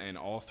see that in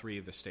all three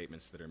of the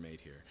statements that are made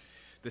here.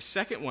 The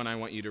second one I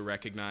want you to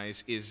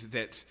recognize is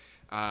that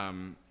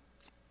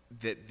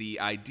that the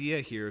idea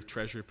here of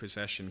treasured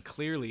possession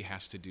clearly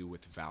has to do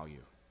with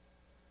value,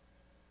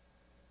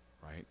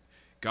 right?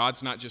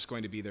 God's not just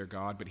going to be their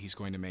God, but he's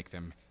going to make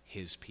them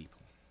his people,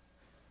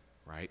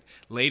 right?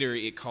 Later,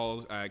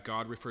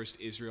 God refers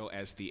to Israel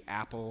as the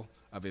apple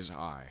of his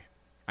eye.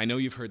 I know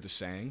you've heard the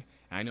saying,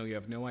 and I know you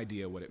have no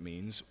idea what it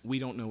means. We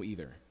don't know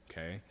either,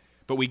 okay?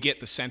 But we get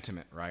the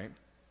sentiment, right?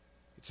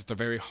 It's at the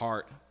very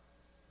heart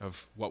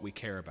of what we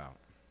care about.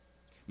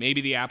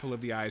 Maybe the apple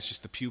of the eye is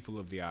just the pupil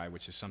of the eye,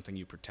 which is something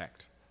you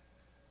protect.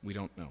 We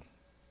don't know.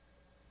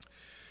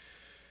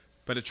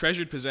 But a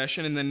treasured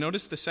possession, and then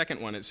notice the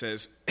second one. It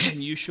says,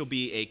 and you shall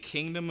be a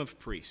kingdom of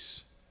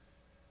priests.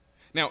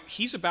 Now,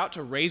 he's about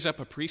to raise up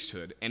a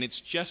priesthood, and it's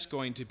just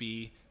going to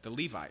be the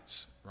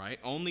Levites, right?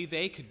 Only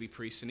they could be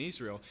priests in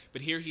Israel.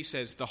 But here he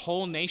says the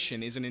whole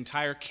nation is an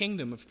entire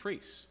kingdom of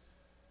priests.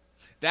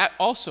 That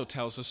also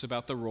tells us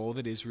about the role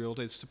that Israel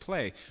is to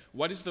play.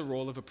 What is the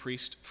role of a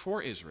priest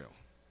for Israel?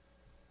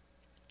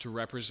 To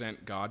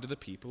represent God to the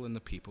people and the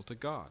people to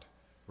God,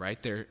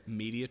 right? They're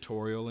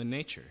mediatorial in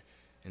nature.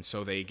 And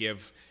so they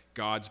give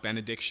God's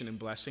benediction and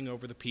blessing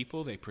over the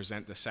people. They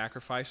present the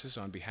sacrifices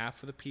on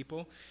behalf of the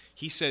people.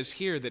 He says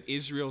here that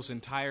Israel's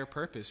entire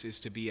purpose is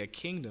to be a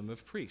kingdom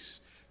of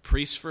priests.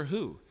 Priests for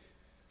who?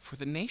 For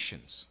the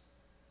nations,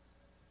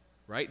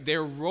 right?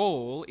 Their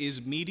role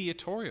is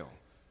mediatorial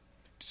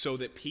so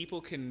that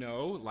people can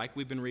know, like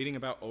we've been reading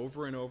about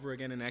over and over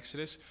again in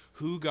Exodus,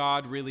 who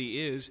God really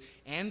is,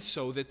 and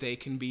so that they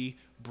can be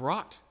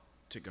brought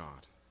to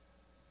God.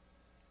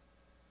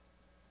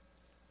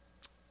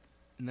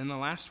 And then the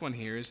last one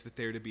here is that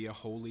they're to be a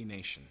holy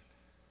nation.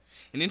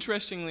 And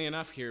interestingly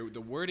enough here,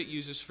 the word it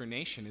uses for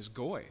nation is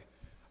goy.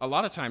 A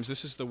lot of times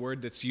this is the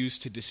word that's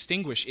used to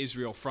distinguish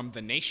Israel from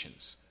the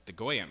nations, the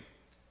goyim,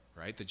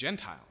 right, the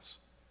Gentiles.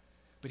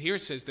 But here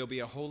it says they'll be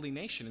a holy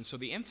nation, and so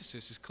the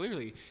emphasis is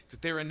clearly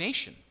that they're a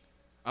nation,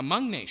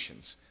 among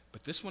nations,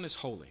 but this one is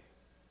holy.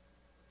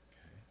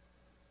 Okay.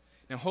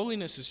 Now,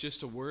 holiness is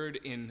just a word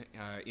in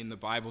the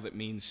Bible that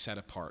means set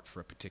apart for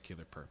a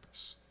particular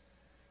purpose.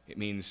 It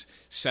means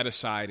set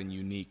aside and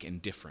unique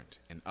and different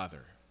and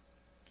other.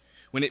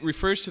 When it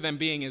refers to them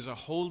being as a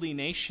holy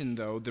nation,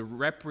 though, the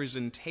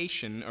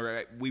representation,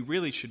 or we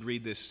really should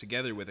read this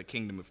together with a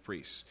kingdom of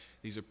priests.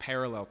 These are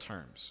parallel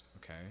terms,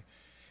 okay?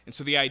 And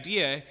so the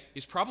idea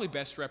is probably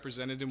best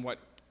represented in what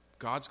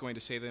God's going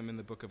to say to them in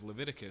the book of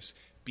Leviticus: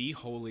 be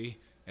holy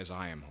as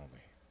I am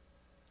holy.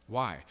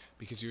 Why?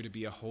 Because you're to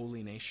be a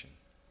holy nation.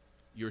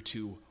 You're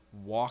to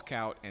walk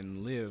out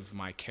and live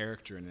my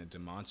character in a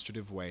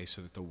demonstrative way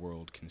so that the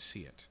world can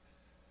see it.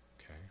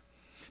 Okay.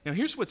 Now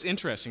here's what's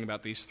interesting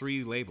about these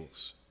three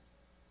labels.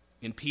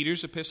 In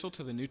Peter's epistle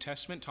to the New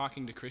Testament,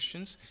 talking to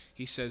Christians,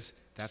 he says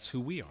that's who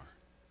we are.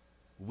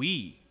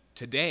 We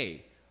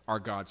today are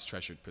God's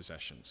treasured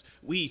possessions.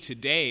 We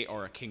today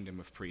are a kingdom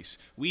of priests.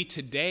 We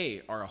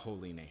today are a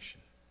holy nation.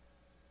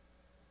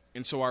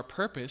 And so our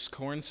purpose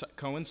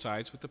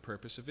coincides with the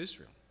purpose of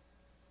Israel: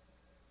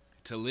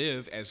 to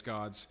live as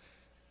God's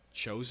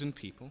chosen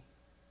people,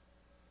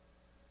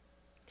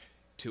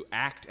 to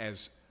act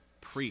as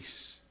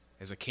priests,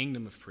 as a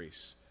kingdom of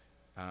priests,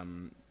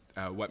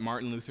 what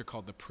Martin Luther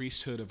called the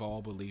priesthood of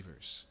all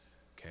believers.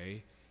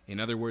 Okay? In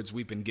other words,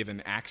 we've been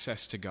given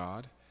access to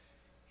God,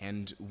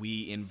 and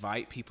we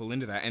invite people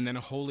into that. And then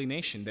a holy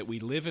nation, that we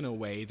live in a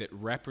way that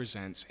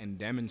represents and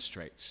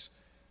demonstrates,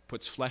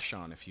 puts flesh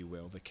on, if you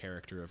will, the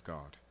character of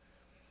God.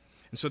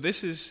 And so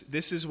this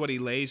is what he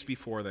lays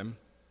before them.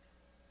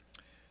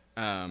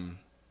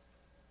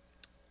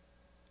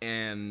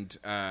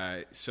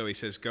 So he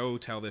says, go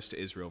tell this to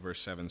Israel,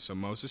 verse 7. So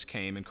Moses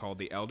came and called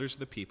the elders of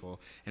the people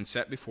and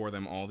set before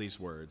them all these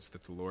words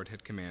that the Lord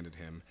had commanded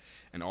him.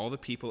 And all the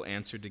people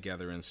answered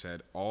together and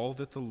said, all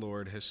that the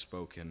Lord has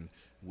spoken,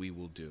 we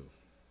will do.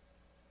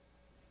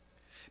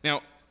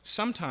 Now,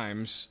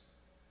 sometimes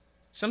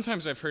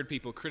I've heard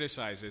people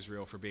criticize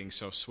Israel for being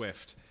so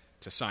swift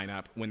to sign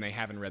up when they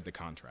haven't read the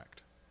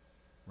contract,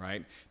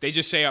 right? They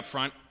just say up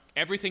front,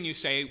 everything you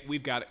say,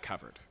 we've got it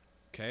covered.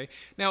 Okay?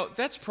 Now,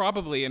 that's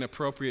probably an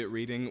appropriate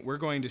reading. We're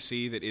going to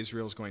see that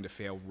Israel's going to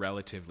fail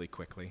relatively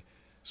quickly.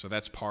 So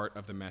that's part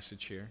of the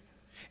message here.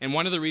 And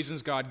one of the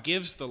reasons God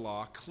gives the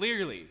law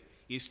clearly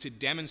is to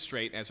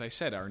demonstrate, as I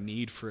said, our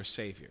need for a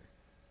Savior.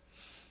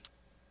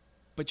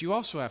 But you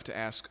also have to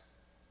ask,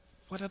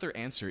 what other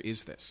answer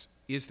is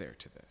there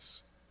to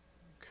this?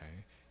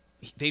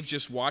 Okay? They've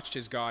just watched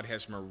as God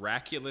has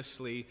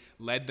miraculously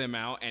led them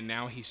out, and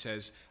now he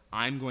says,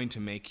 I'm going to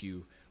make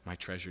you my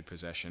treasured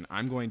possession.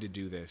 I'm going to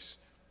do this.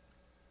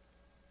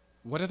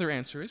 What other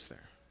answer is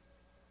there?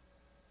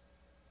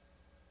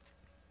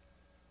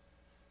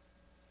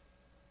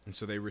 And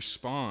so they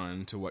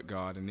respond to what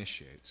God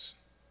initiates.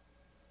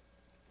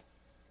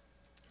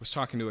 I was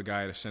talking to a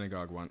guy at a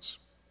synagogue once,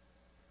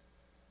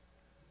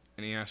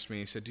 and he asked me,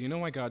 he said, do you know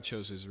why God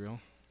chose Israel?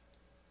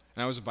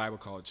 And I was a Bible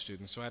college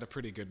student, so I had a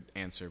pretty good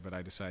answer, but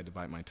I decided to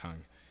bite my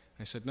tongue.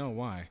 I said, no,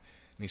 why?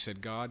 And he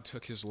said, God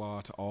took his law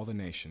to all the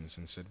nations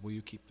and said, will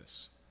you keep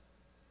this?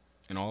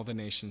 And all the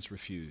nations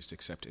refused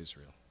except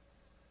Israel.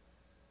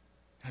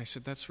 I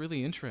said, that's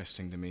really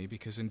interesting to me,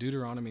 because in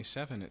Deuteronomy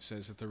 7 it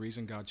says that the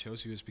reason God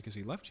chose you is because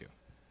he loved you.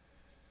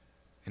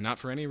 And not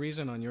for any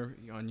reason on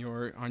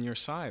your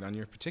side, on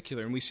your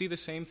particular. And we see the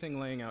same thing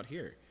laying out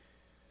here.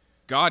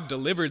 God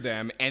delivered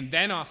them and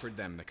then offered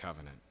them the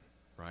covenant,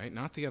 right?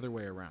 Not the other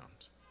way around.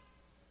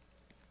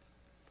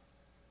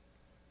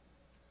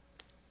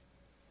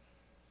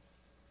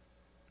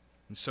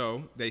 And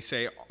so they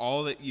say,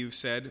 all that you've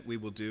said we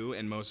will do.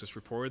 And Moses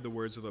reported the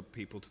words of the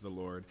people to the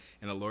Lord.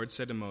 And the Lord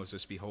said to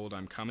Moses, behold,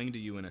 I'm coming to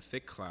you in a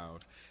thick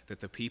cloud, that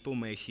the people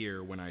may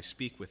hear when I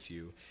speak with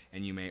you,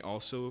 and you may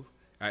also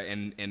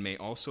may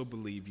also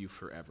believe you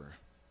forever.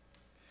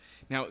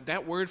 Now,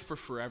 that word for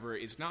forever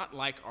is not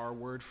like our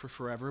word for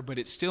forever, but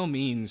it still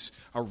means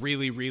a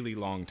really, really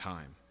long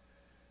time.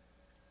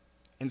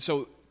 And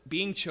so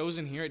being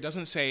chosen here, it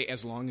doesn't say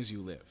as long as you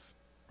live.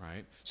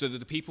 Right? So that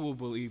the people will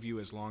believe you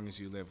as long as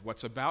you live.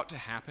 What's about to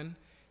happen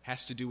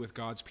has to do with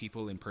God's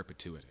people in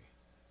perpetuity.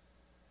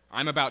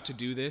 I'm about to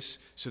do this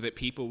so that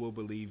people will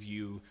believe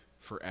you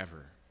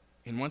forever.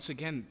 And once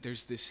again,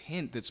 there's this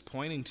hint that's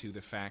pointing to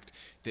the fact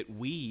that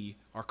we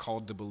are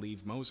called to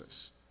believe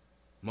Moses.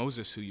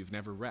 Moses, who you've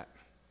never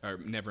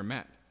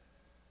met.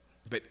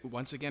 But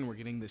once again, we're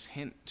getting this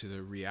hint to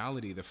the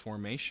reality, the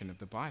formation of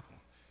the Bible.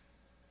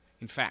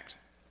 In fact,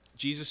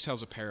 Jesus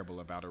tells a parable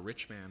about a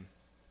rich man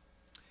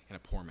and a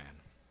poor man.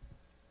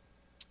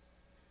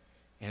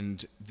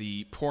 And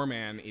the poor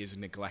man is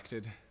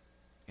neglected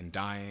and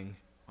dying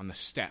on the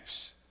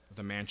steps of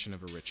the mansion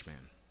of a rich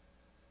man.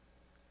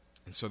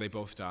 And so they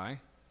both die,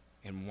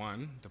 and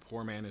the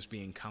poor man is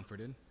being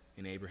comforted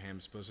in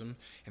Abraham's bosom,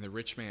 and the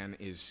rich man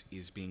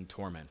is being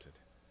tormented.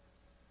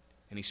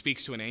 And he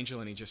speaks to an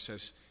angel, and he just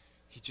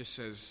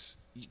says,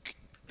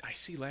 I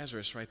see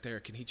Lazarus right there.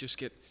 Can he just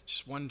get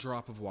just one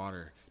drop of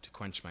water to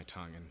quench my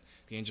tongue? And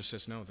the angel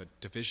says, no, the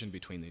division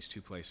between these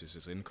two places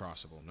is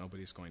incrossable.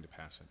 Nobody's going to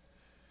pass it.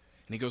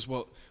 And he goes,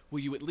 well, will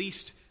you at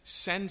least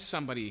send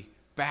somebody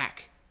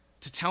back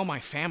to tell my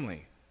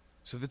family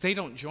so that they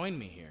don't join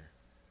me here?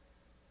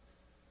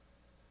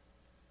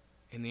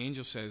 And the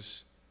angel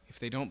says, if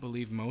they don't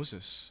believe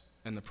Moses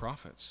and the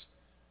prophets,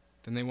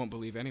 then they won't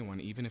believe anyone,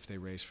 even if they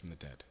raise from the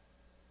dead.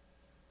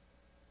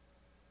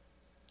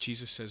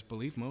 Jesus says,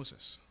 believe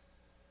Moses.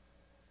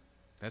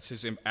 That's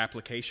his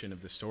application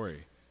of the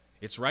story.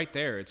 It's right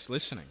there. It's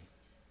listening.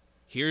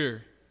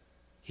 Hear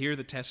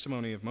the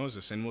testimony of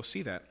Moses, and we'll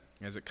see that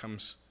as it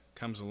comes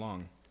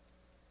along.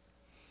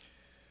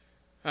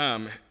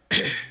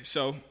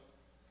 So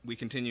we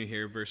continue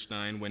here, verse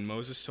 9. When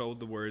Moses told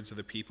the words of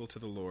the people to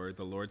the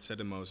Lord said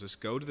to Moses,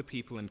 go to the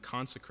people and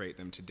consecrate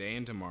them today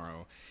and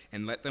tomorrow,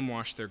 and let them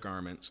wash their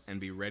garments, and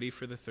be ready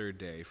for the third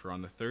day. For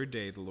on the third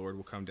day the Lord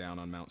will come down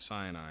on Mount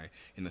Sinai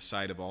in the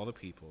sight of all the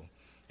people.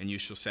 And you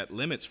shall set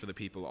limits for the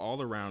people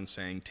all around,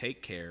 saying,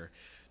 take care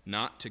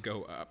not to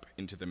go up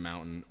into the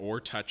mountain or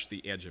touch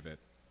the edge of it.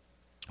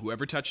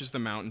 Whoever touches the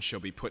mountain shall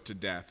be put to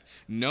death.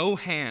 No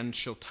hand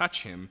shall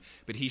touch him,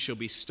 but he shall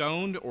be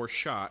stoned or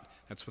shot.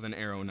 That's with an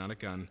arrow, not a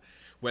gun.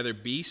 Whether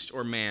beast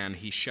or man,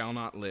 he shall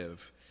not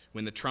live.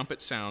 When the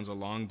trumpet sounds a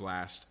long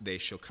blast, they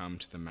shall come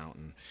to the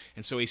mountain.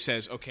 And so he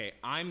says, okay,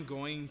 I'm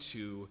going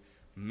to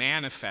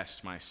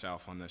manifest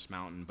myself on this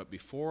mountain, but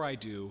before I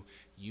do,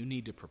 you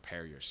need to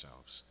prepare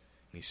yourselves.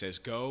 And he says,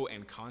 go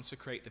and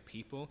consecrate the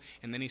people.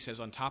 And then he says,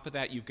 on top of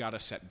that, you've got to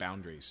set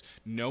boundaries.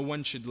 No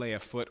one should lay a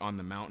foot on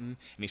the mountain.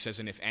 And he says,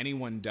 and if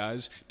anyone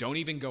does, don't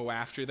even go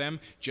after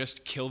them.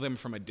 Just kill them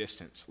from a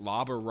distance.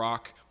 Lob a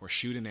rock or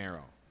shoot an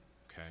arrow.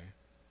 Okay?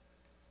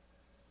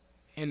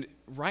 And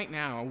right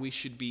now, we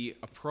should be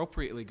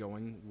appropriately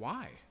going,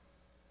 why?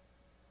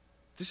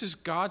 This is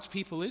God's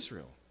people,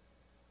 Israel.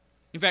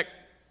 In fact,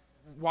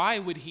 why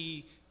would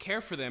he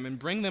care for them and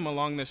bring them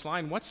along this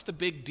line? What's the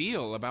big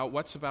deal about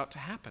what's about to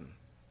happen?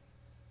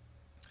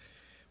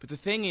 But the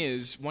thing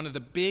is, one of the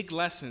big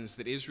lessons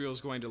that Israel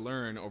is going to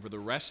learn over the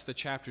rest of the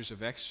chapters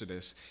of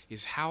Exodus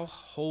is how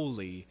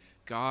holy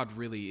God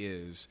really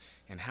is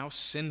and how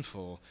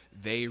sinful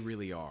they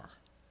really are.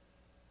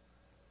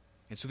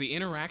 And so the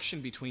interaction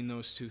between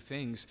those two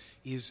things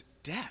is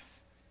death.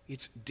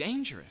 It's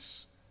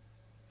dangerous.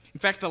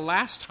 In fact, the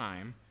last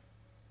time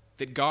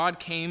that God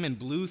came and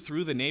blew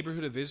through the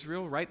neighborhood of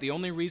Israel, right, the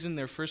only reason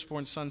their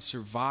firstborn son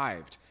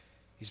survived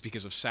is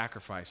because of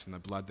sacrifice and the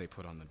blood they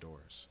put on the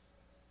doors.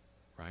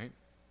 Right?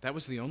 That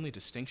was the only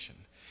distinction.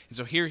 And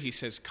so here he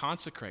says,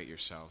 consecrate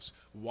yourselves,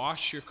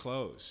 wash your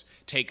clothes,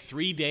 take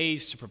 3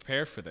 days to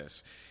prepare for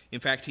this.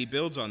 In fact, he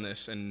builds on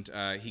this, and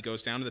he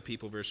goes down to the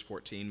people, verse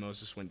 14.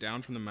 Moses went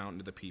down from the mountain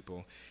to the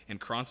people and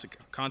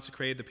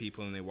consecrated the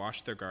people, and they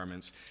washed their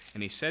garments.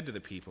 And he said to the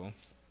people,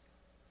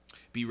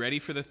 be ready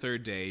for the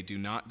third day, do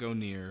not go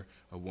near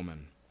a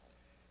woman.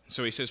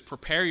 So he says,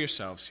 prepare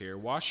yourselves here,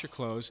 wash your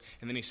clothes,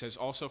 and then he says,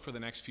 also for the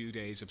next few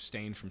days,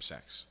 abstain from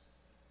sex.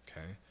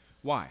 Okay?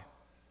 Why?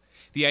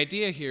 The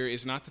idea here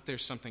is not that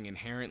there's something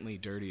inherently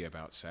dirty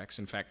about sex.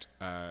 In fact,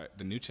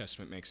 the New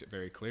Testament makes it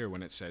very clear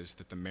when it says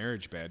that the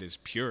marriage bed is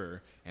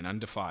pure and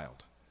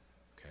undefiled.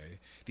 Okay?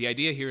 The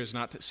idea here is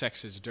not that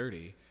sex is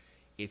dirty.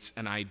 It's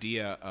an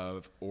idea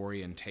of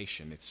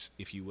orientation. It's,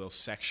 if you will,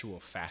 sexual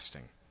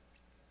fasting.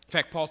 In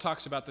fact, Paul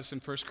talks about this in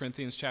 1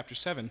 Corinthians chapter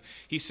 7.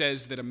 He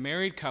says that a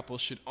married couple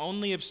should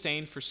only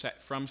abstain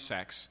from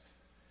sex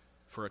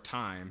for a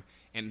time,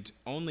 and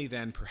only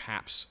then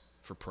perhaps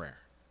for prayer,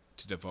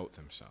 to devote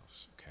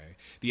themselves. Okay?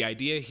 The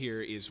idea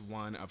here is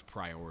one of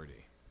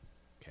priority.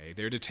 Okay?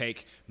 They're to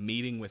take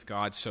meeting with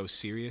God so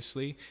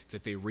seriously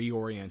that they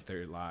reorient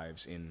their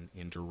lives in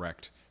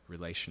direct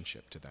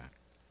relationship to that.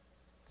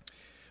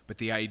 But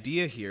the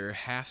idea here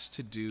has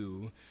to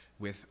do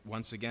with,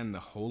 once again, the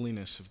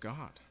holiness of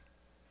God.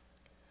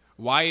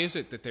 Why is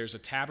it that there's a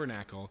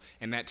tabernacle,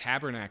 and that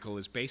tabernacle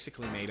is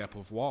basically made up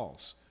of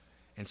walls?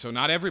 And so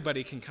not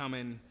everybody can come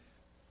in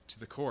to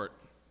the court,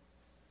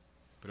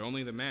 but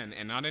only the men.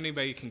 And not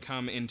anybody can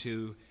come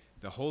into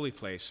the holy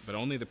place, but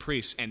only the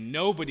priests. And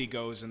nobody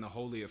goes in the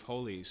Holy of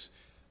Holies,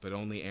 but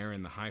only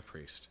Aaron the high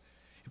priest.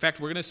 In fact,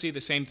 we're going to see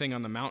the same thing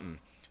on the mountain.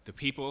 The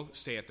people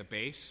stay at the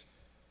base,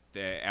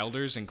 The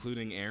elders,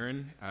 including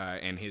Aaron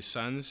and his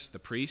sons, the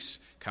priests,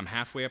 come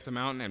halfway up the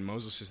mountain, and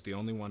Moses is the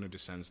only one who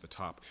descends the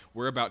top.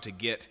 We're about to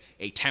get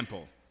a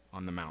temple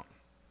on the mountain.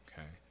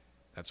 Okay,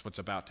 that's what's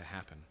about to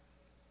happen.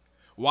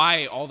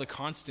 Why all the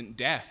constant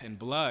death and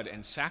blood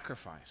and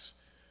sacrifice?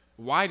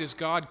 Why does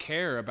God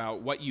care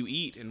about what you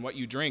eat and what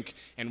you drink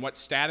and what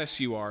status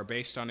you are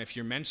based on if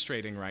you're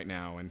menstruating right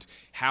now and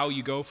how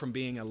you go from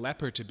being a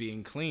leper to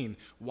being clean?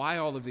 Why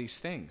all of these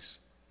things?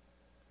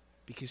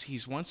 Because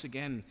he's once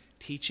again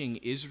teaching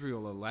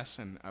Israel a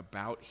lesson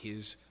about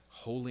his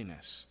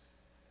holiness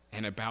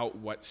and about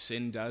what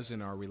sin does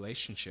in our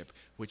relationship,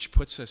 which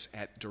puts us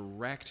at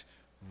direct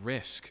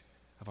risk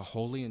of a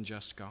holy and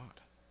just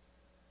God.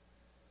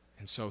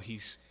 And so he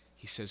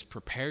says,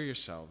 prepare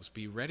yourselves,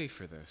 be ready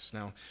for this.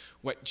 Now,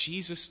 what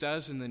Jesus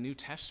does in the New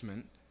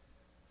Testament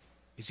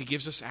is he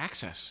gives us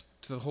access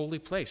to the holy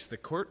place. The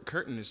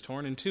curtain is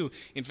torn in two.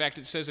 In fact,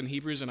 it says in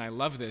Hebrews, and I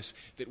love this,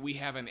 that we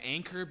have an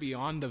anchor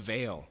beyond the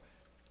veil,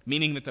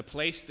 meaning that the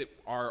place that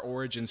our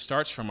origin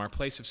starts from, our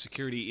place of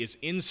security, is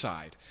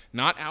inside,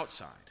 not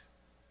outside.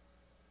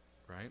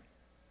 Right?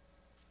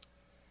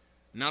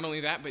 Not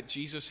only that, but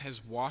Jesus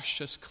has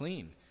washed us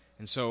clean.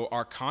 And so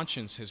our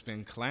conscience has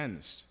been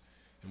cleansed,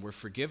 and we're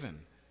forgiven.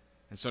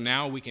 And so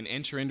now we can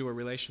enter into a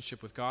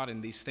relationship with God,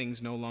 and these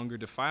things no longer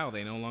defile.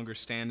 They no longer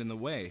stand in the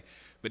way.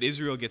 But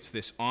Israel gets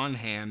this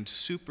on-hand,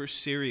 super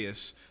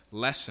serious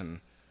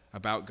lesson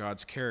about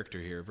God's character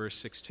here. Verse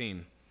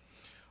 16.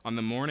 On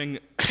the morning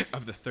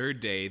of the third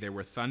day, there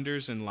were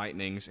thunders and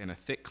lightnings and a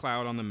thick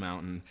cloud on the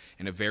mountain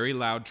and a very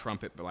loud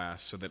trumpet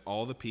blast, so that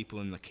all the people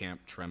in the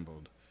camp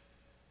trembled.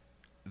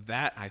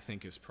 That, I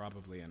think, is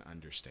probably an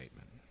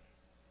understatement.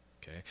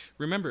 Okay?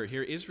 Remember,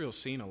 here, Israel's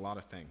seen a lot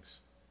of things.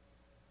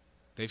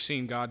 They've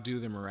seen God do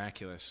the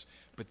miraculous,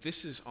 but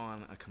this is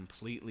on a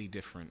completely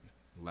different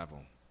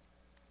level.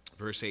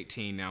 Verse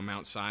 18, now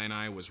Mount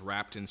Sinai was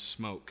wrapped in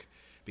smoke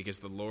because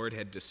the Lord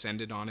had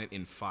descended on it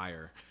in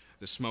fire.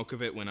 The smoke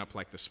of it went up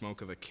like the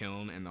smoke of a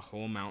kiln, and the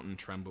whole mountain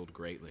trembled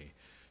greatly.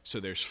 So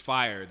there's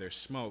fire, there's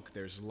smoke,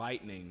 there's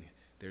lightning,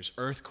 there's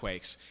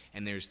earthquakes,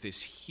 and there's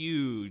this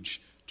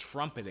huge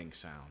trumpeting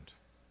sound.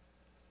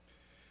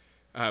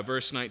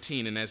 Verse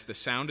 19, and as the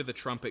sound of the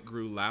trumpet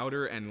grew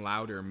louder and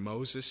louder,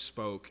 Moses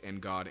spoke, and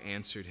God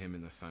answered him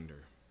in the thunder.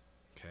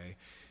 Okay?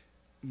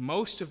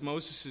 Most of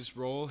Moses'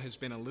 role has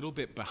been a little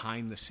bit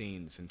behind the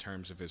scenes in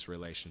terms of his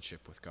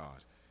relationship with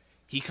God.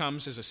 He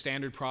comes as a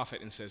standard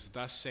prophet and says,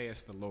 thus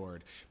saith the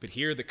Lord. But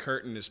here the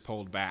curtain is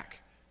pulled back,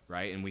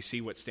 right? And we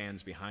see what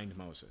stands behind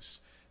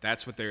Moses.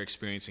 That's what they're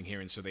experiencing here.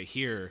 And so they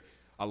hear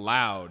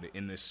aloud,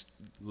 in this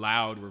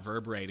loud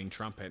reverberating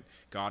trumpet,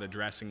 God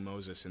addressing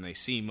Moses, and they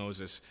see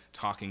Moses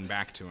talking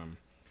back to him.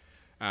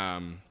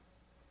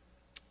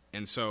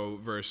 And so,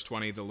 verse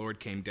 20, the Lord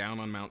came down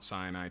on Mount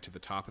Sinai to the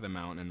top of the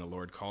mountain, and the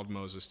Lord called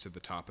Moses to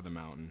the top of the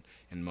mountain,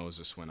 and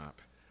Moses went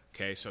up.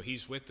 Okay, so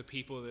he's with the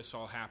people, this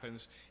all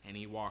happens, and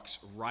he walks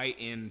right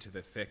into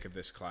the thick of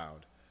this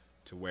cloud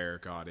to where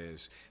God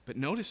is. But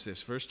notice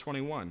this, verse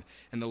 21,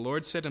 and the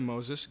Lord said to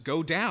Moses,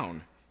 go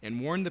down and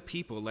warn the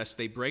people lest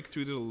they break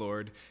through to the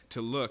Lord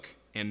to look,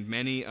 and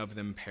many of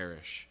them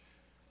perish.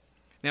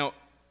 Now,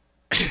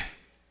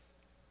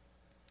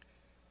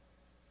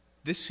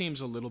 this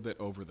seems a little bit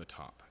over the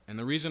top. And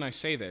the reason I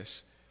say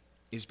this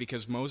is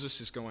because Moses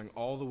is going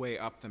all the way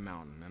up the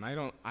mountain. And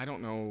I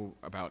don't know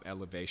about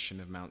elevation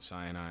of Mount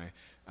Sinai,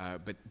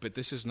 but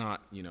this is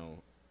not,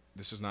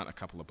 this is not a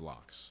couple of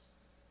blocks.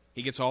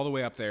 He gets all the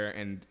way up there,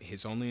 and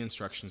his only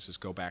instructions is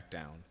go back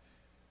down.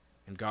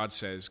 And God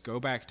says, go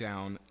back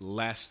down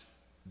lest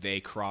they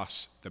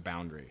cross the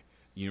boundary.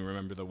 You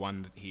remember the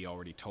one that he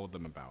already told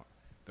them about,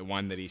 the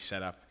one that he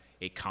set up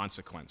a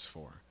consequence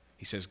for.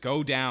 He says,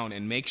 go down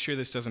and make sure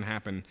this doesn't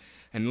happen.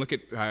 And look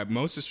at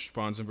Moses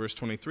responds in verse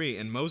 23.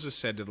 And Moses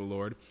said to the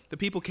Lord, the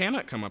people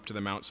cannot come up to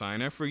the Mount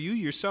Sinai, for you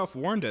yourself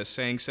warned us,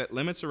 saying, set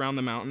limits around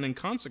the mountain and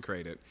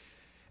consecrate it.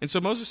 And so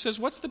Moses says,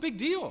 what's the big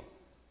deal?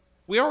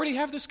 We already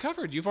have this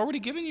covered. You've already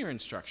given your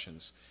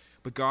instructions.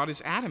 But God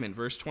is adamant.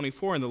 Verse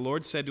 24, and the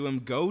Lord said to him,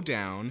 go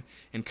down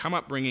and come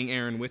up bringing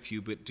Aaron with you,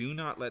 but do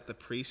not let the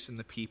priests and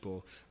the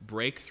people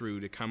break through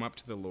to come up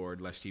to the Lord,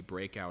 lest he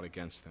break out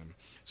against them.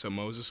 So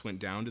Moses went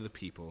down to the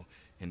people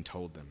and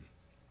told them.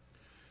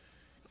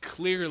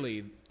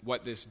 Clearly,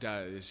 what this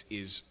does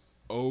is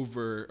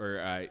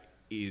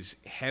is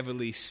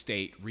heavily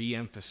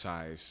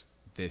re-emphasize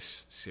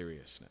this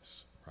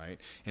seriousness, right?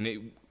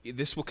 And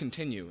this will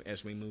continue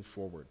as we move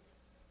forward.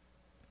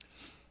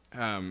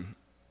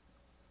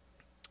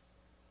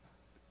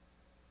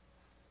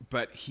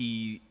 But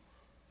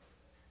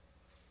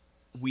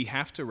we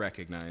have to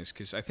recognize,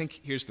 because I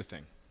think here's the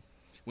thing.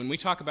 When we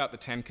talk about the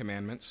Ten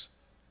Commandments,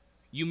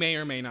 you may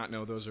or may not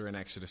know those are in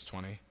Exodus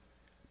 20,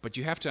 but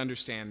you have to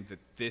understand that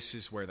this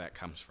is where that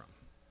comes from.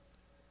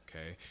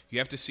 Okay? You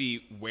have to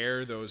see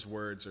where those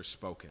words are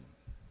spoken.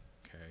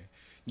 Okay?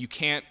 You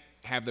can't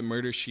have the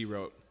Murder, She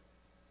Wrote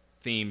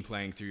theme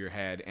playing through your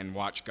head and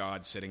watch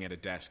God sitting at a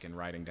desk and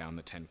writing down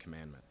the Ten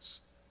Commandments.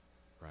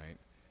 Right?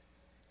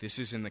 This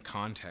is in the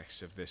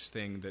context of this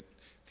thing that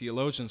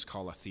theologians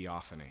call a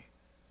theophany,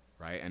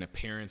 right? An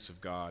appearance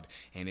of God,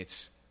 and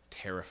it's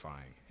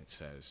terrifying, it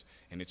says,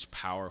 and it's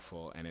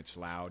powerful, and it's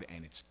loud,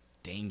 and it's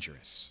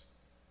dangerous.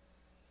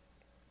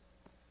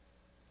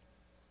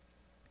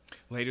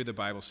 Later, the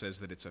Bible says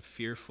that it's a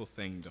fearful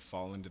thing to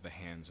fall into the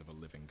hands of a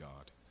living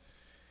God.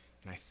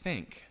 And I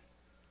think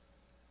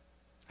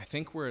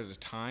we're at a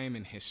time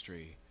in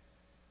history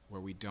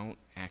where we don't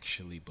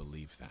actually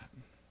believe that.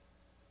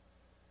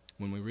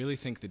 When we really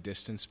think the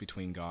distance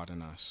between God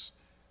and us,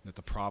 that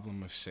the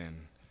problem of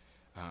sin,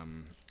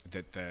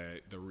 that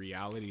the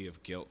reality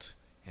of guilt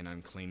and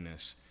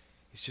uncleanness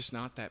is just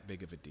not that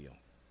big of a deal.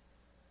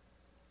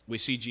 We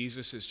see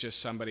Jesus as just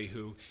somebody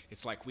who,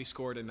 it's like we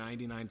scored a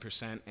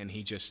 99% and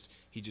he just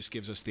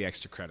gives us the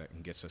extra credit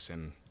and gets us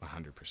in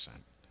 100%.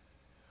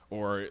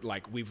 Or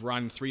like we've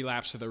run 3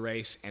 laps of the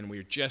race and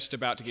we're just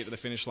about to get to the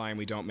finish line,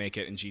 we don't make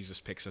it, and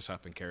Jesus picks us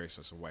up and carries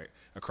us away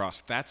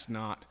across. That's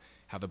not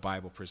how the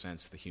Bible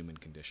presents the human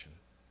condition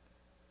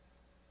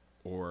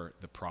or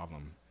the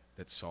problem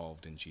that's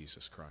solved in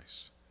Jesus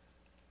Christ.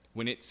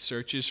 When it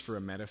searches for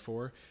a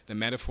metaphor, the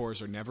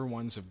metaphors are never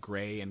ones of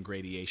gray and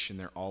gradation.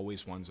 They're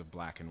always ones of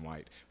black and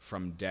white,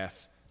 from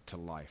death to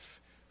life,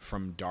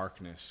 from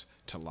darkness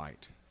to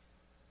light,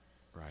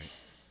 right?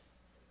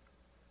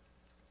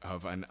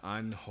 Of an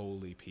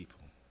unholy people.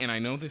 And I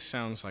know this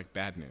sounds like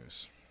bad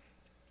news,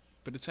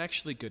 but it's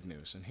actually good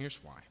news, and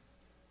here's why.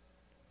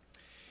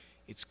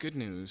 It's good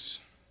news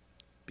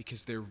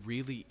because there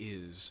really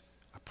is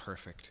a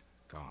perfect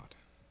God.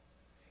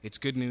 It's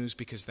good news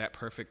because that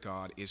perfect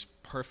God is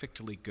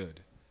perfectly good,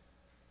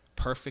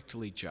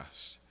 perfectly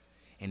just,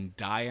 and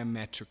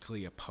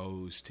diametrically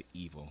opposed to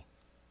evil.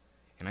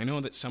 And I know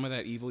that some of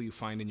that evil you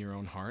find in your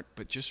own heart,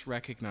 but just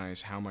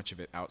recognize how much of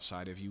it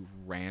outside of you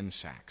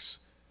ransacks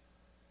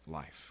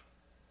life.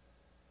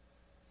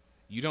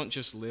 You don't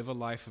just live a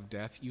life of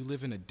death, you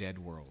live in a dead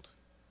world,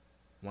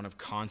 one of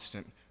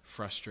constant,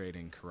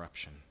 frustrating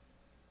corruption.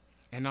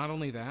 And not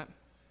only that,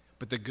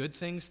 but the good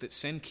things that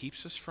sin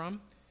keeps us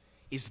from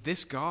is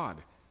this God,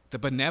 the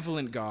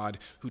benevolent God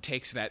who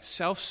takes that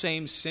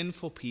self-same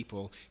sinful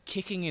people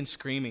kicking and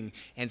screaming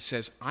and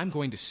says, I'm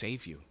going to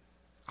save you.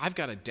 I've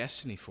got a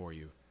destiny for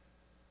you.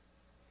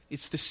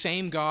 It's the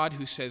same God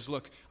who says,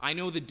 look, I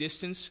know the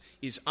distance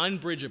is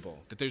unbridgeable,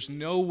 that there's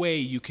no way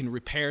you can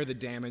repair the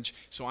damage,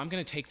 so I'm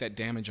going to take that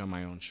damage on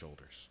my own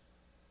shoulders.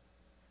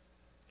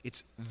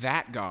 It's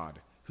that God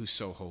who's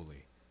so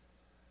holy.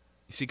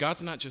 You see,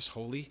 God's not just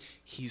holy,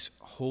 he's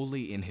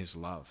holy in his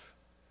love,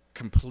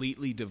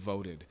 completely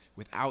devoted,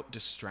 without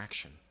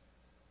distraction.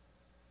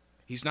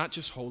 He's not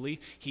just holy,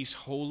 he's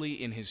holy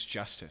in his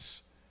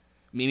justice,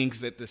 meaning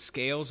that the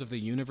scales of the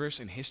universe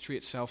and history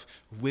itself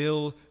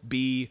will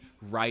be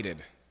righted.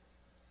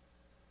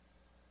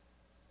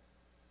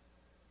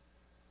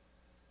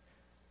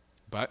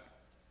 But,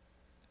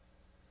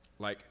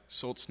 like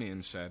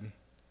Solzhenitsyn said,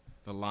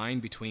 the line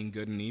between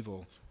good and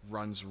evil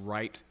runs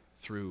right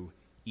through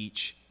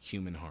each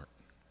human heart.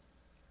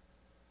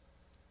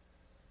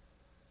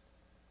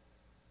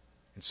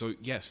 And so,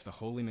 yes, the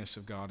holiness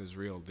of God is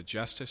real. The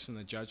justice and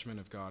the judgment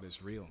of God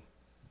is real.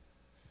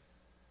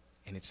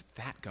 And it's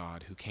that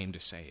God who came to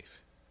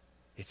save.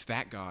 It's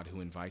that God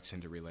who invites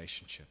into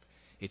relationship.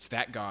 It's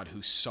that God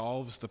who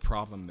solves the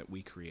problem that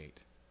we create.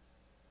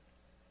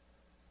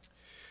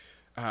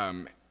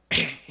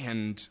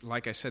 And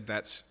like I said,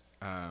 that's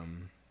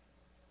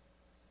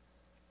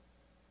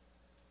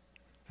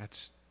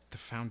the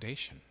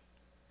foundation.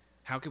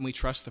 How can we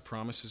trust the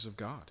promises of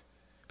God?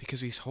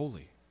 Because he's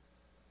holy.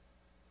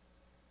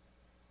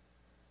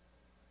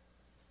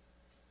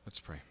 Let's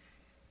pray.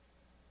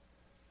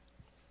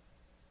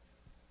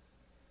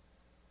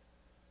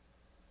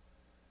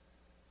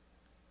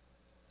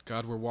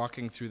 God, we're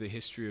walking through the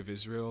history of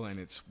Israel, and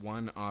it's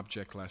one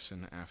object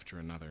lesson after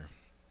another.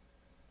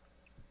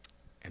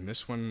 And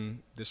this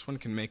one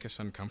can make us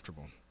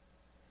uncomfortable.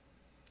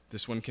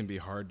 This one can be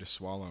hard to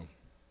swallow.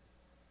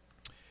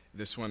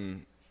 This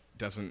one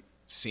doesn't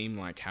seem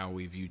like how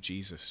we view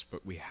Jesus,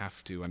 but we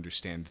have to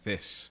understand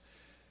this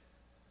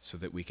so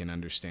that we can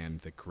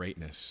understand the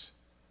greatness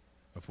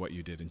of what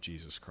you did in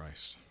Jesus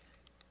Christ.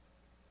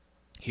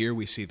 Here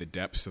we see the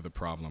depths of the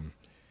problem,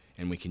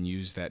 and we can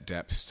use that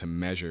depths to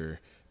measure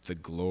the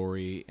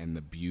glory and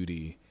the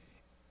beauty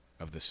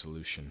of the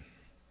solution.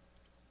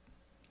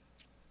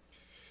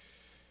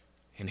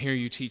 And here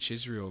you teach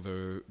Israel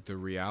the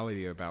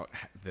reality about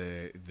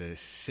the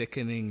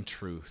sickening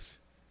truth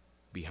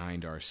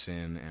behind our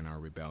sin and our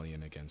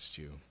rebellion against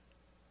you.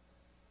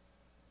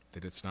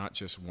 That it's not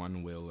just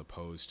one will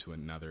opposed to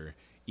another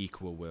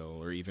equal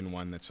will, or even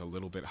one that's a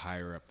little bit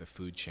higher up the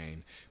food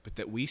chain, but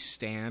that we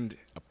stand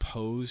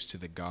opposed to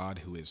the God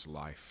who is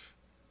life.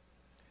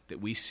 That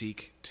we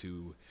seek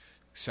to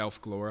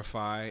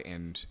self-glorify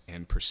and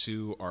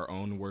pursue our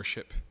own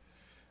worship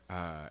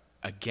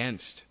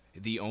against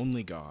the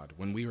only God,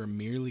 when we are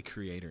merely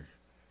creator,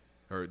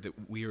 or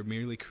that we are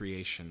merely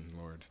creation,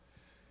 Lord,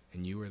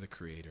 and you are the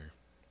creator.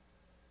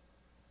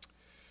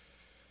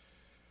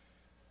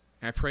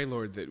 I pray,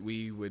 Lord, that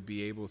we would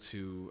be able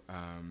to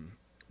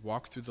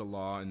walk through the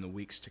law in the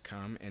weeks to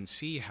come and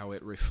see how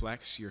it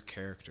reflects your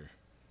character,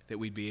 that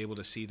we'd be able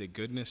to see the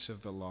goodness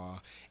of the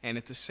law and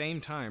at the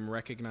same time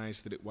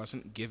recognize that it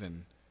wasn't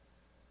given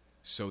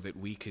so that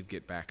we could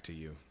get back to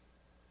you,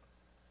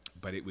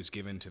 but it was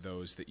given to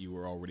those that you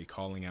were already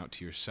calling out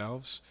to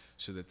yourselves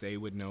so that they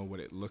would know what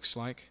it looks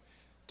like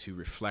to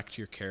reflect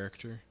your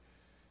character,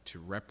 to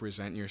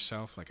represent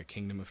yourself like a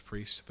kingdom of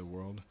priests to the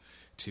world,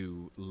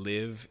 to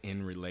live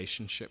in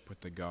relationship with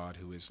the God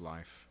who is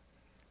life,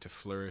 to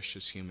flourish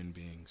as human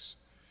beings.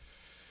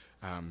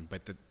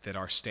 But that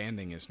our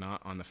standing is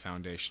not on the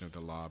foundation of the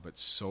law, but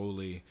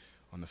solely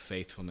on the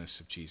faithfulness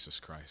of Jesus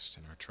Christ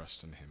and our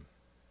trust in him.